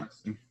 Yeah.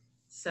 Awesome.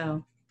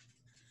 So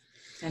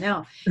I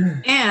know.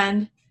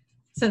 And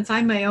since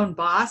I'm my own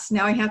boss,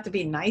 now I have to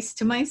be nice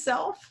to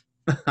myself.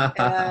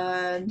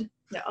 And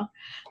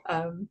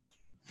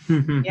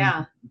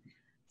yeah.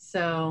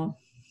 So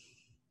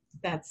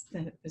that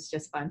was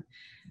just fun.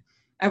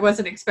 I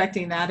wasn't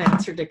expecting that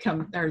answer to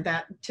come, or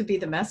that to be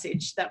the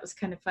message. That was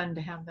kind of fun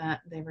to have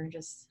that. They were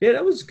just. Yeah,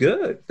 that was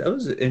good. That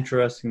was an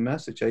interesting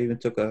message. I even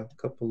took a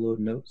couple little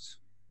notes.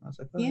 I was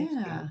like, oh,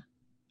 yeah.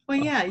 Well,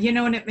 yeah,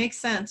 and it makes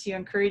sense. You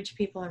encourage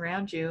people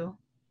around you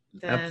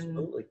then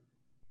Absolutely.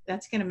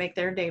 that's going to make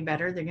their day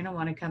better. They're going to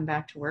want to come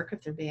back to work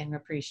if they're being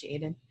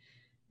appreciated.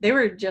 They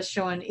were just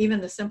showing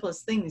even the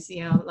simplest things,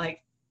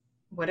 like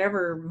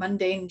whatever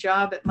mundane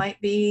job it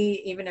might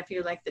be, even if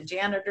you're like the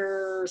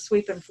janitor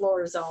sweeping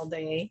floors all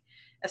day,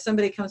 if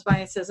somebody comes by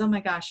and says, oh my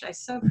gosh, I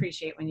so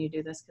appreciate when you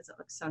do this because it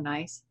looks so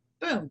nice,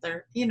 boom,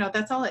 they're,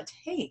 that's all it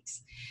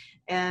takes.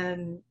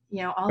 And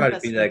all Try of to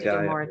us be need that to do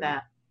guy. more of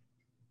that.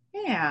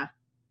 Yeah.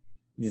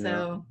 You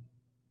know,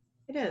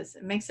 So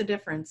it makes a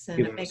difference, and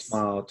give it them a makes,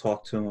 smile,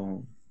 talk to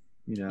them.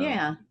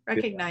 yeah,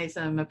 recognize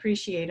them,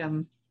 appreciate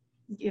them,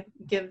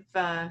 give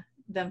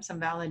them some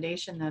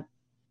validation that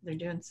they're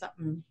doing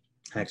something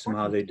Ask them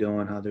how important. they're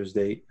doing,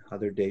 how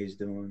their day's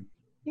doing.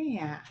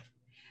 Yeah.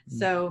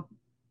 So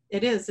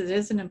it is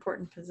an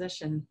important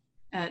position,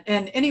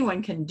 and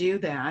anyone can do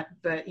that,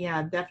 but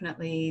yeah,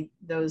 definitely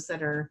those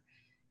that are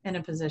in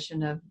a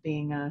position of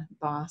being a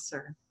boss,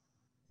 or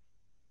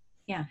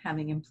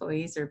having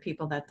employees or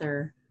people that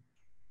they're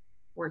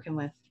working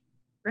with,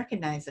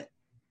 recognize it.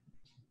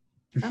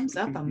 Thumbs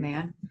up them,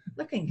 man.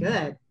 Looking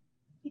good.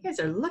 You guys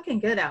are looking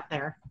good out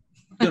there.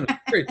 Doing a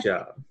great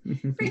job.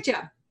 Great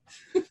job.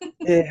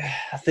 Yeah,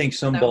 I think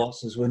some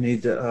bosses would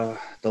need to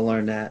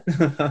learn that.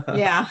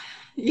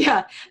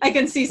 Yeah. I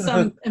can see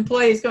some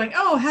employees going,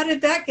 "Oh, how did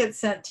that get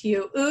sent to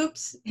you?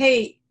 Oops.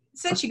 Hey,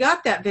 since you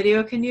got that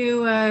video, can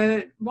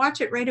you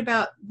watch it right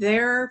about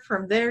there,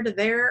 from there to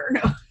there?"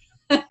 No.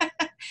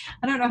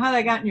 I don't know how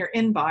that got in your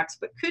inbox,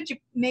 but could you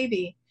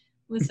maybe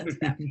listen to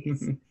that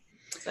piece?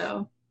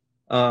 So.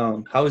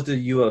 How was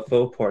the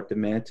UFO part, the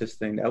mantis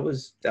thing? That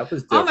was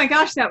different. Oh my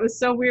gosh, that was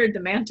so weird. The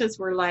mantis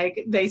were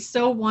like, they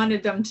so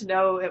wanted them to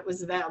know it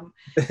was them.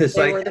 It's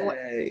they like, were the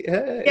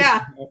hey.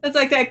 Yeah, it's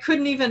like I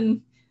couldn't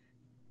even.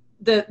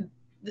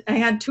 I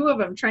had two of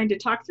them trying to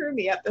talk through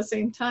me at the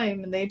same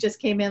time, and they just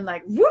came in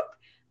like, whoop,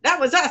 that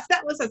was us.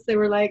 They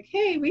were like,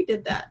 hey, we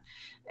did that.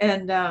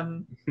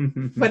 And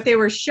what they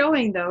were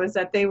showing though is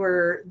that they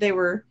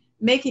were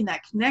making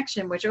that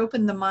connection, which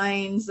opened the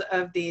minds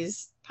of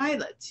these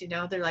pilots.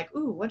 They're like,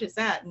 ooh, what is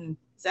that? And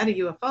is that a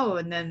UFO?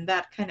 And then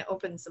that kind of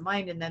opens the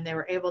mind, and then they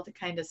were able to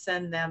kind of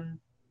send them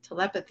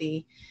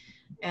telepathy.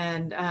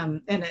 And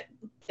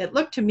it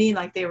looked to me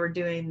like they were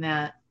doing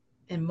that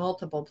in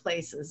multiple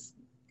places.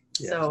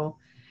 Yes. So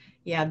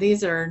yeah,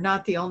 these are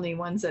not the only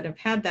ones that have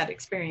had that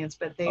experience,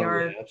 but they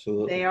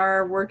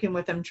are working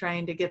with them,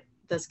 trying to get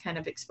this kind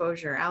of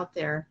exposure out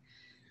there.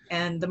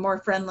 And the more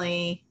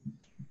friendly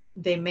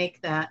they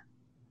make that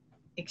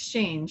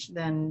exchange,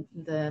 then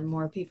the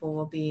more people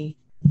will be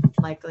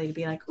likely to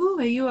be like, ooh,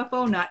 a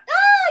UFO, not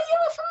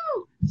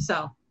UFO.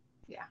 So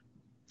yeah.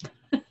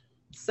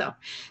 So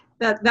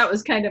that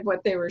was kind of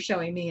what they were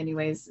showing me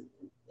anyways.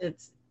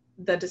 It's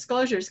the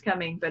disclosure's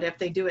coming, but if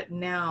they do it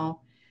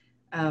now,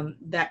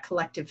 that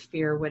collective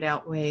fear would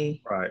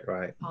outweigh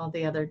right all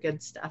the other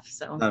good stuff.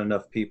 So not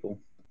enough people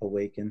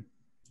awaken.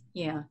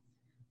 Yeah.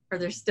 Or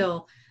there's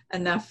still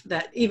enough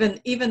that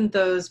even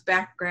those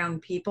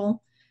background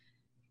people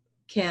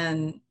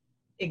can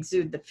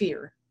exude the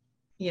fear.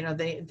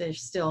 They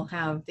still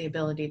have the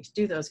ability to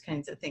do those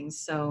kinds of things.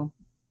 So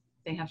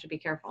they have to be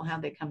careful how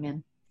they come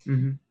in.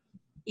 Mm-hmm.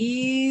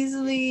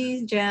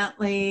 Easily,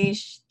 gently,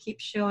 keep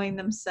showing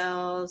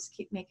themselves,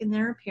 keep making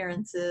their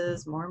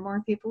appearances. More and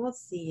more people will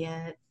see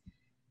it.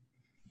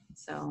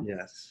 So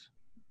yes.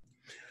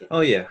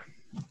 Oh yeah.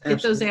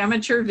 Get those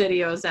amateur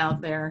videos out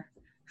there.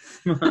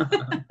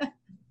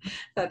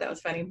 Thought that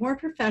was funny. More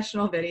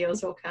professional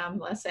videos will come,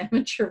 less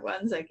amateur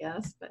ones, I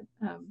guess. But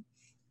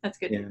that's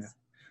good news.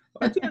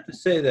 I do have to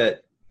say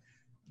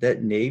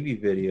that Navy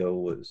video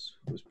was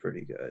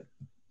pretty good.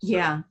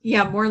 So.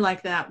 Yeah, more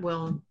like that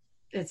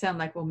it sound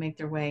like will make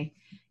their way.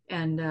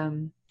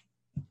 And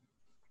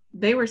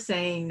they were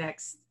saying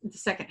the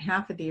second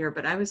half of the year,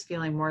 but I was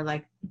feeling more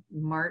like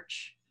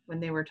March when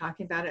they were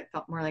talking about it.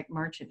 Felt more like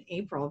March and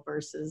April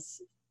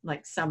versus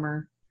like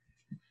summer.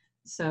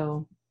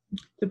 So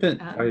depends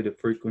probably the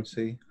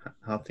frequency,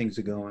 how things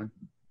are going.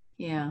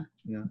 Yeah.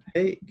 Yeah.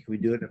 Hey, can we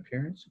do an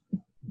appearance?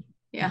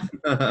 Yeah.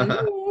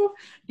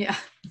 Yeah.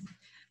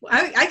 Well,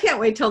 I can't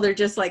wait till they're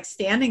just like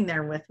standing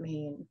there with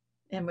me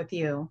and with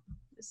you,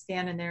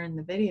 standing there in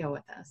the video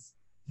with us.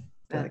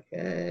 Like,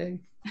 hey.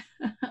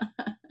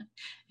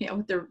 Yeah,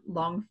 with their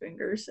long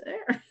fingers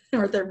there,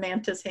 or their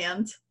mantis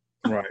hands.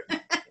 Right.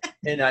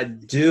 And I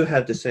do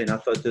have to say, and I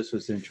thought this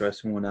was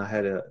interesting, when I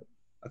had a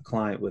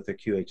client with a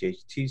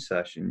QHHT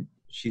session,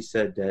 she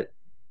said that,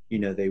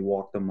 they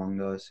walked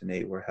among us and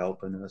they were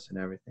helping us and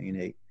everything,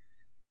 and they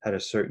had a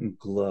certain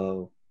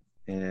glow,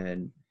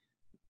 and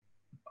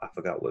I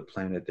forgot what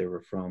planet they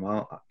were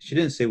from. She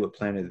didn't say what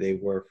planet they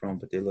were from,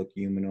 but they looked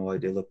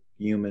humanoid. They looked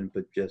human,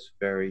 but just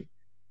very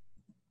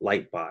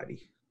light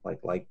body, like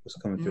light was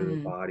coming through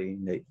their body,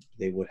 and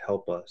they would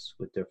help us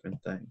with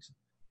different things.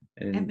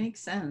 And it makes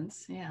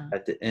sense. Yeah.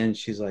 At the end,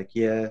 she's like,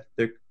 yeah,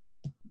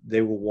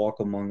 they will walk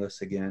among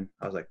us again.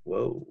 I was like,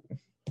 whoa.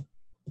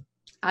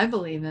 I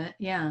believe it.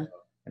 Yeah.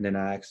 And then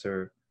I asked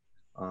her,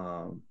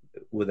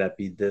 would that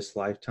be this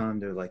lifetime?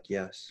 They're like,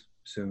 yes,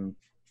 soon.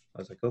 I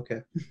was like,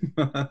 okay.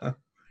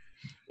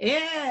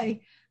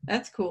 Yay.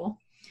 That's cool.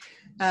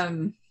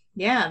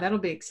 Yeah, that'll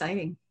be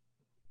exciting.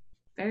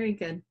 Very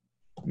good.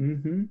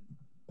 Mm-hmm.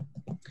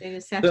 They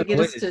just have So to get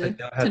us it's like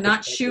they'll to have to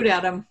not prep shoot us.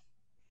 at them.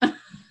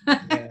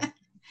 Yeah.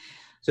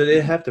 So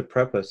they have to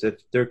prep us.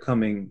 If they're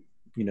coming,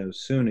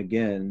 soon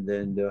again,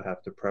 then they'll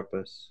have to prep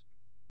us,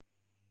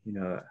 you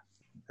know,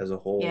 as a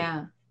whole.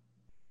 Yeah.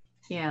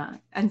 Yeah.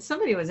 And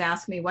somebody was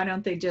asking me, why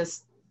don't they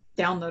just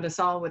download us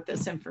all with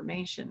this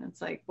information?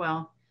 It's like,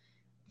 well,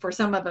 for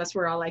some of us,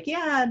 we're all like,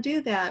 yeah,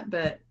 do that.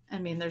 But I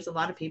mean, there's a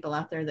lot of people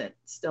out there that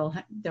still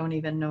don't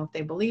even know if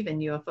they believe in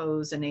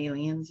UFOs and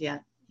aliens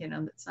yet.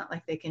 It's not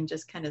like they can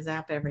just kind of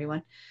zap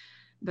everyone.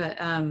 But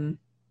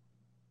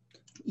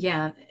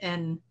yeah,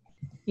 and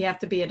you have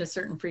to be at a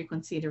certain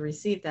frequency to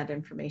receive that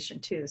information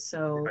too.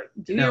 So Right.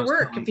 do Now your it's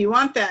work. kind If you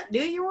want that, do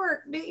your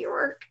work, do your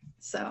work.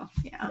 So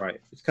yeah. of, right.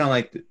 It's kind of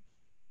like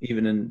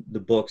even in the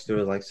books, they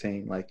were like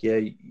saying, like, yeah,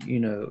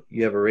 you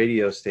have a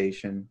radio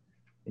station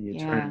and you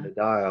turn Yeah. the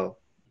dial,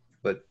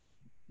 but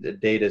the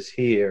data's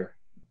here,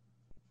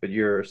 but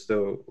you're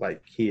still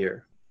like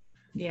here.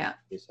 Yeah.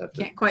 You just have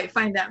to. Can't quite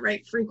find that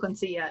right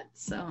frequency yet.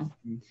 So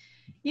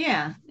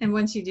yeah. And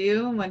once you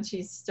do, once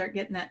you start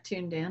getting that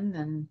tuned in,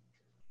 then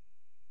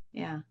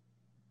yeah,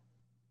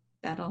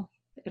 it'll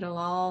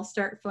all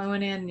start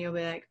flowing in. And you'll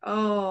be like,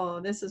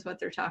 oh, this is what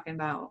they're talking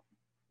about.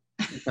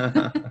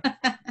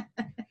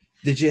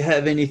 Did you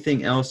have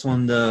anything else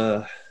on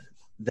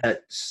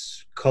that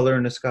color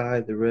in the sky,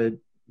 the red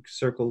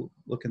circle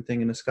looking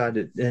thing in the sky?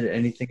 Did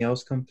anything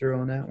else come through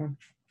on that one?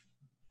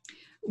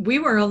 We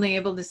were only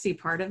able to see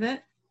part of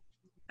it.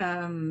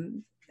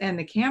 And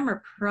the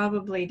camera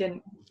probably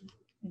didn't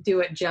do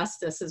it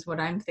justice is what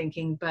I'm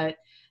thinking, but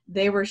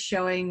they were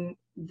showing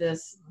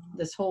this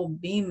whole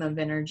beam of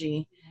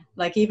energy.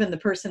 Like even the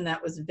person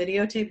that was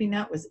videotaping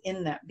that was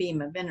in that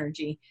beam of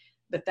energy,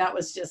 but that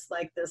was just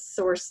like the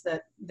source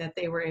that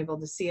they were able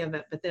to see of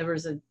it. But there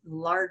was a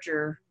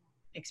larger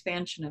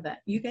expansion of that.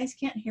 You guys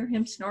can't hear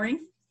him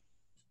snoring?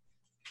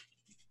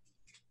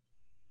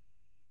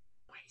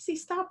 Why does he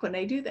stop when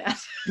I do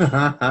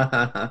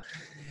that?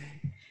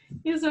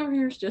 He's over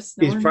here just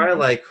snoring. He's probably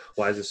like,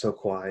 why is it so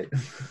quiet?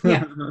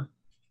 Yeah.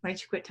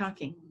 Why'd you quit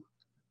talking?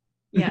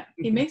 Yeah,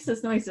 he makes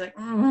this noise like,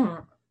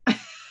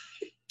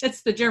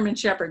 it's the German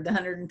Shepherd, the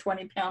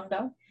 120-pound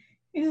dog.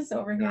 He's just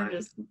over here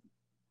just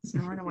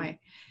snoring away.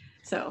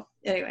 So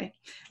anyway,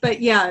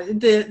 but yeah,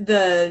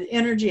 the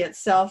energy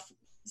itself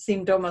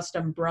seemed almost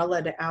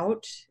umbrellaed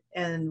out,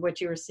 and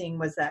what you were seeing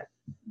was that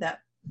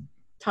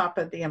top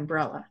of the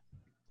umbrella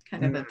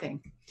kind of a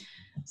thing.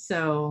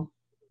 So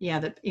yeah,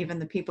 that even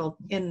the people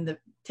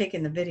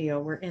taking the video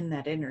were in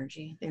that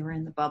energy. They were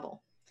in the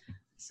bubble.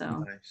 So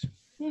nice.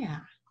 Yeah.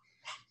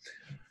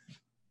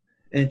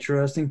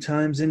 Interesting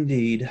times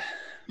indeed.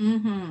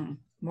 Mm-hmm.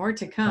 More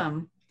to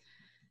come.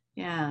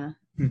 Yeah.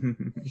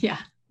 Yeah.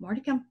 More to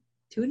come.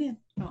 Tune in.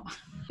 Oh.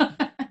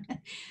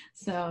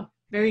 So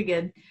very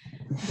good,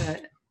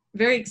 but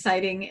very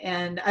exciting.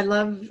 And I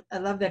love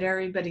that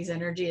everybody's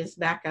energy is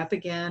back up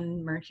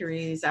again.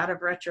 Mercury's out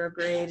of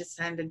retrograde. It's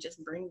time to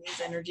just bring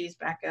these energies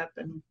back up.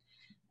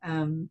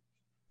 And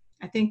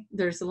I think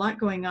there's a lot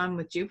going on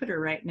with Jupiter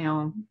right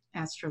now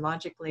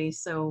astrologically.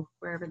 So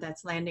wherever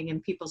that's landing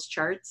in people's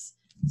charts,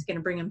 it's going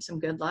to bring them some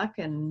good luck.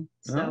 And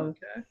so,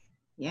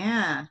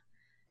 yeah,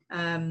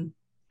 I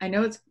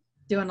know it's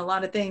doing a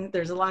lot of things.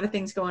 There's a lot of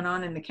things going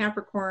on in the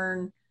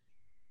Capricorn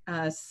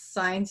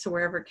sign. So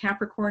wherever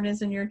Capricorn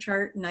is in your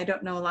chart, and I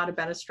don't know a lot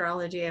about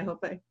astrology. I hope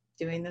I'm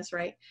doing this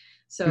right.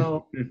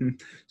 So,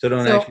 so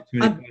don't ask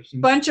you too many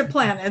questions. Bunch of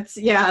planets.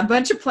 Yeah, a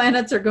bunch of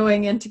planets are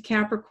going into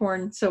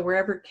Capricorn. So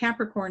wherever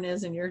Capricorn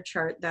is in your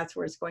chart, that's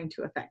where it's going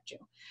to affect you.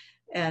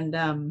 And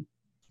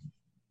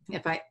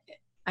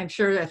I'm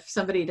sure if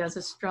somebody does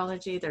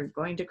astrology, they're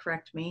going to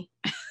correct me,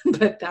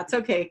 but that's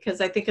okay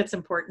because I think it's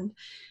important.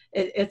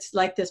 It's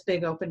like this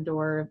big open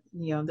door.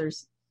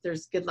 There's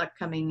good luck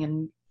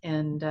coming,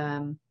 and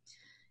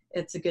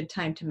it's a good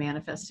time to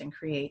manifest and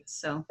create.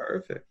 So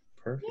perfect.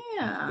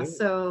 Yeah. Good.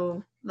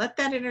 So let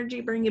that energy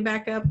bring you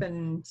back up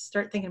and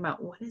start thinking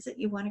about what is it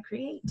you want to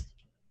create.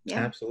 Yeah.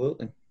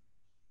 Absolutely.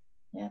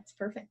 Yeah, it's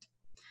perfect.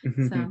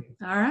 So,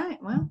 all right.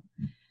 Well,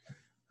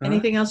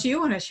 anything else you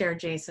want to share,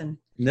 Jason?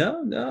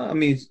 No. I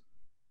mean,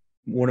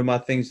 one of my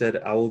things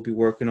that I will be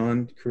working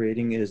on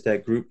creating is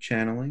that group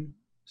channeling.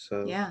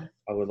 So yeah,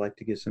 I would like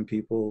to get some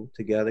people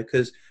together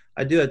because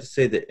I do have to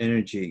say the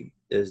energy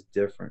is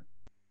different.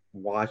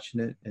 Watching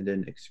it and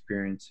then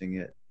experiencing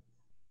it,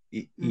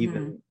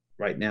 even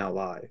right now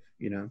live,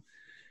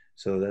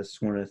 So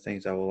that's one of the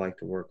things I would like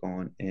to work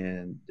on,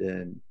 and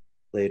then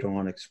later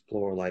on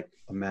explore like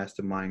a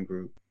mastermind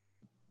group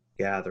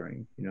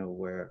gathering,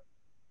 where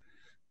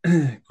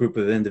a group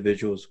of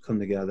individuals come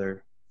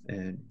together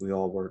and we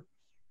all work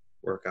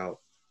out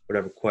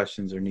whatever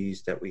questions or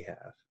needs that we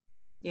have.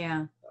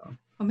 Yeah.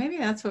 Well, maybe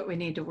that's what we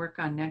need to work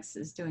on next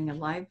is doing a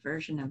live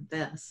version of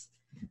this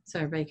so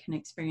everybody can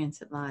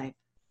experience it live.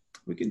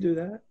 We can do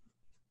that.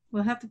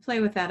 We'll have to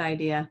play with that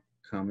idea.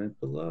 Comment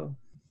below.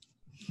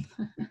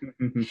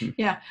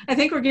 Yeah, I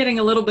think we're getting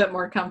a little bit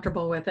more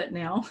comfortable with it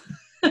now.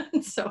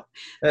 So I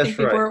That's think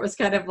right. before it was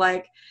kind of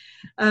like,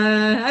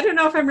 I don't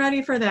know if I'm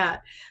ready for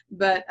that.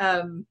 But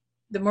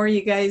the more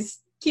you guys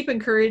keep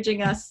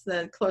encouraging us,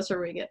 the closer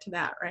we get to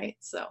that, right?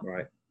 So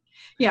Right.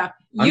 yeah,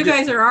 I'm you just-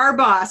 guys are our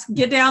boss.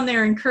 Get down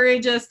there,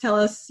 encourage us, tell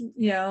us,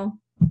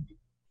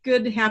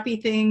 good, happy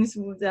things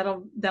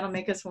that'll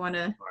make us want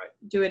to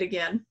do it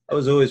again. That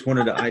was always one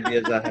of the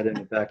ideas I had in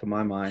the back of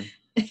my mind.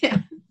 Yeah.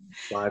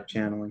 Live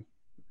channeling.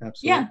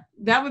 Absolutely. Yeah,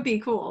 that would be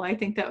cool. I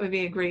think that would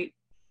be a great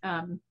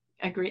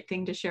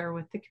thing to share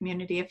with the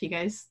community. If you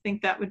guys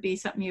think that would be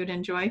something you'd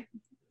enjoy,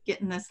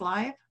 getting this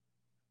live.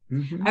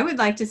 Mm-hmm. I would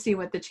like to see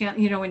what the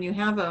channel, when you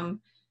have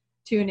them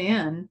tune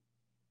in,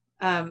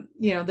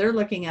 they're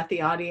looking at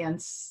the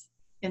audience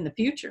in the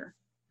future.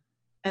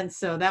 And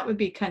so that would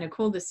be kind of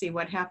cool to see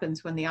what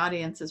happens when the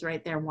audience is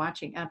right there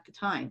watching at the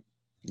time.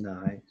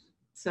 Nice.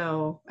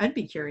 So I'd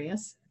be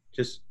curious.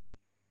 Just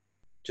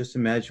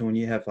imagine when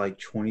you have like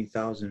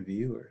 20,000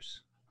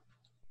 viewers.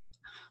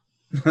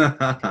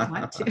 I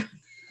want to.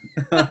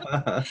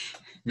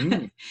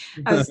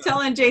 I was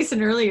telling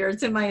Jason earlier,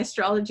 it's in my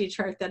astrology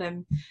chart that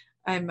I'm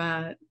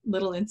a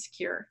little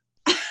insecure.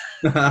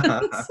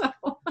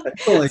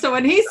 So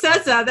when he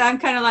says that, I'm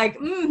kind of like,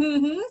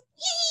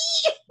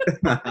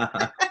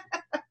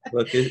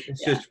 Look,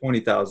 it's just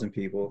 20,000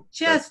 people.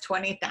 Just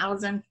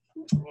 20,000.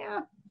 Yeah.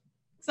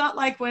 It's not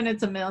like when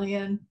it's 1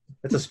 million.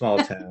 It's a small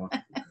town.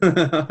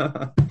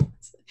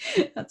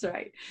 That's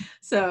right.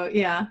 So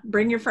yeah,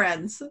 bring your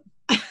friends.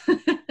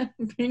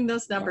 Bring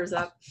those numbers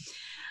up.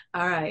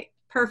 All right.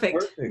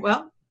 Perfect.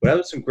 Well, that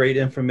was some great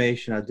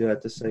information, I do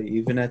have to say,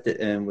 even at the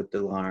end with the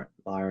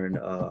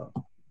Lyran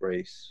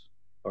race.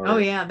 Oh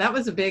yeah, that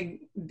was a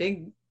big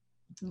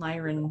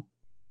Lyran.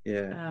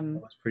 Yeah, that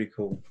was pretty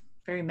cool.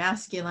 Very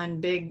masculine,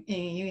 big.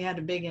 You had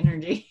a big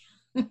energy.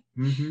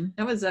 Mm-hmm.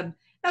 That was a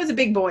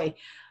big boy,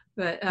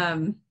 but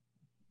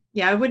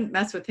yeah, I wouldn't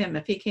mess with him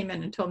if he came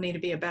in and told me to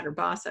be a better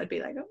boss. I'd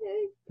be like,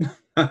 okay,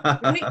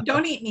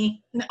 don't eat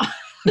me. No.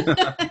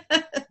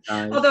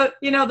 Nice. Although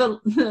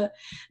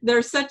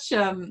they're such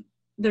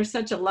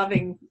a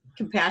loving,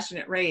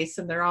 compassionate race,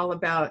 and they're all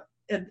about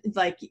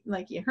like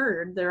you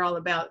heard, they're all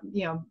about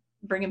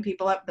bringing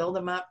people up, build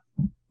them up,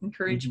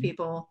 encourage mm-hmm.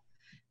 people.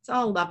 It's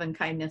all love and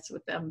kindness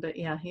with them. But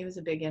yeah, he was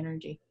a big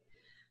energy.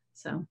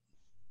 So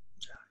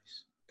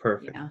nice.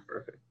 Perfect. Yeah.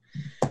 Perfect.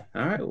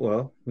 All right.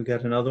 Well, we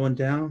got another one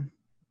down.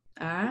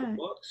 All right.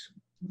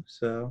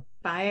 So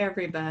bye,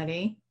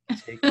 everybody.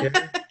 Take care.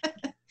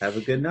 Have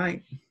a good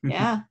night.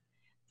 Yeah.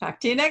 Talk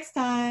to you next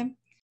time.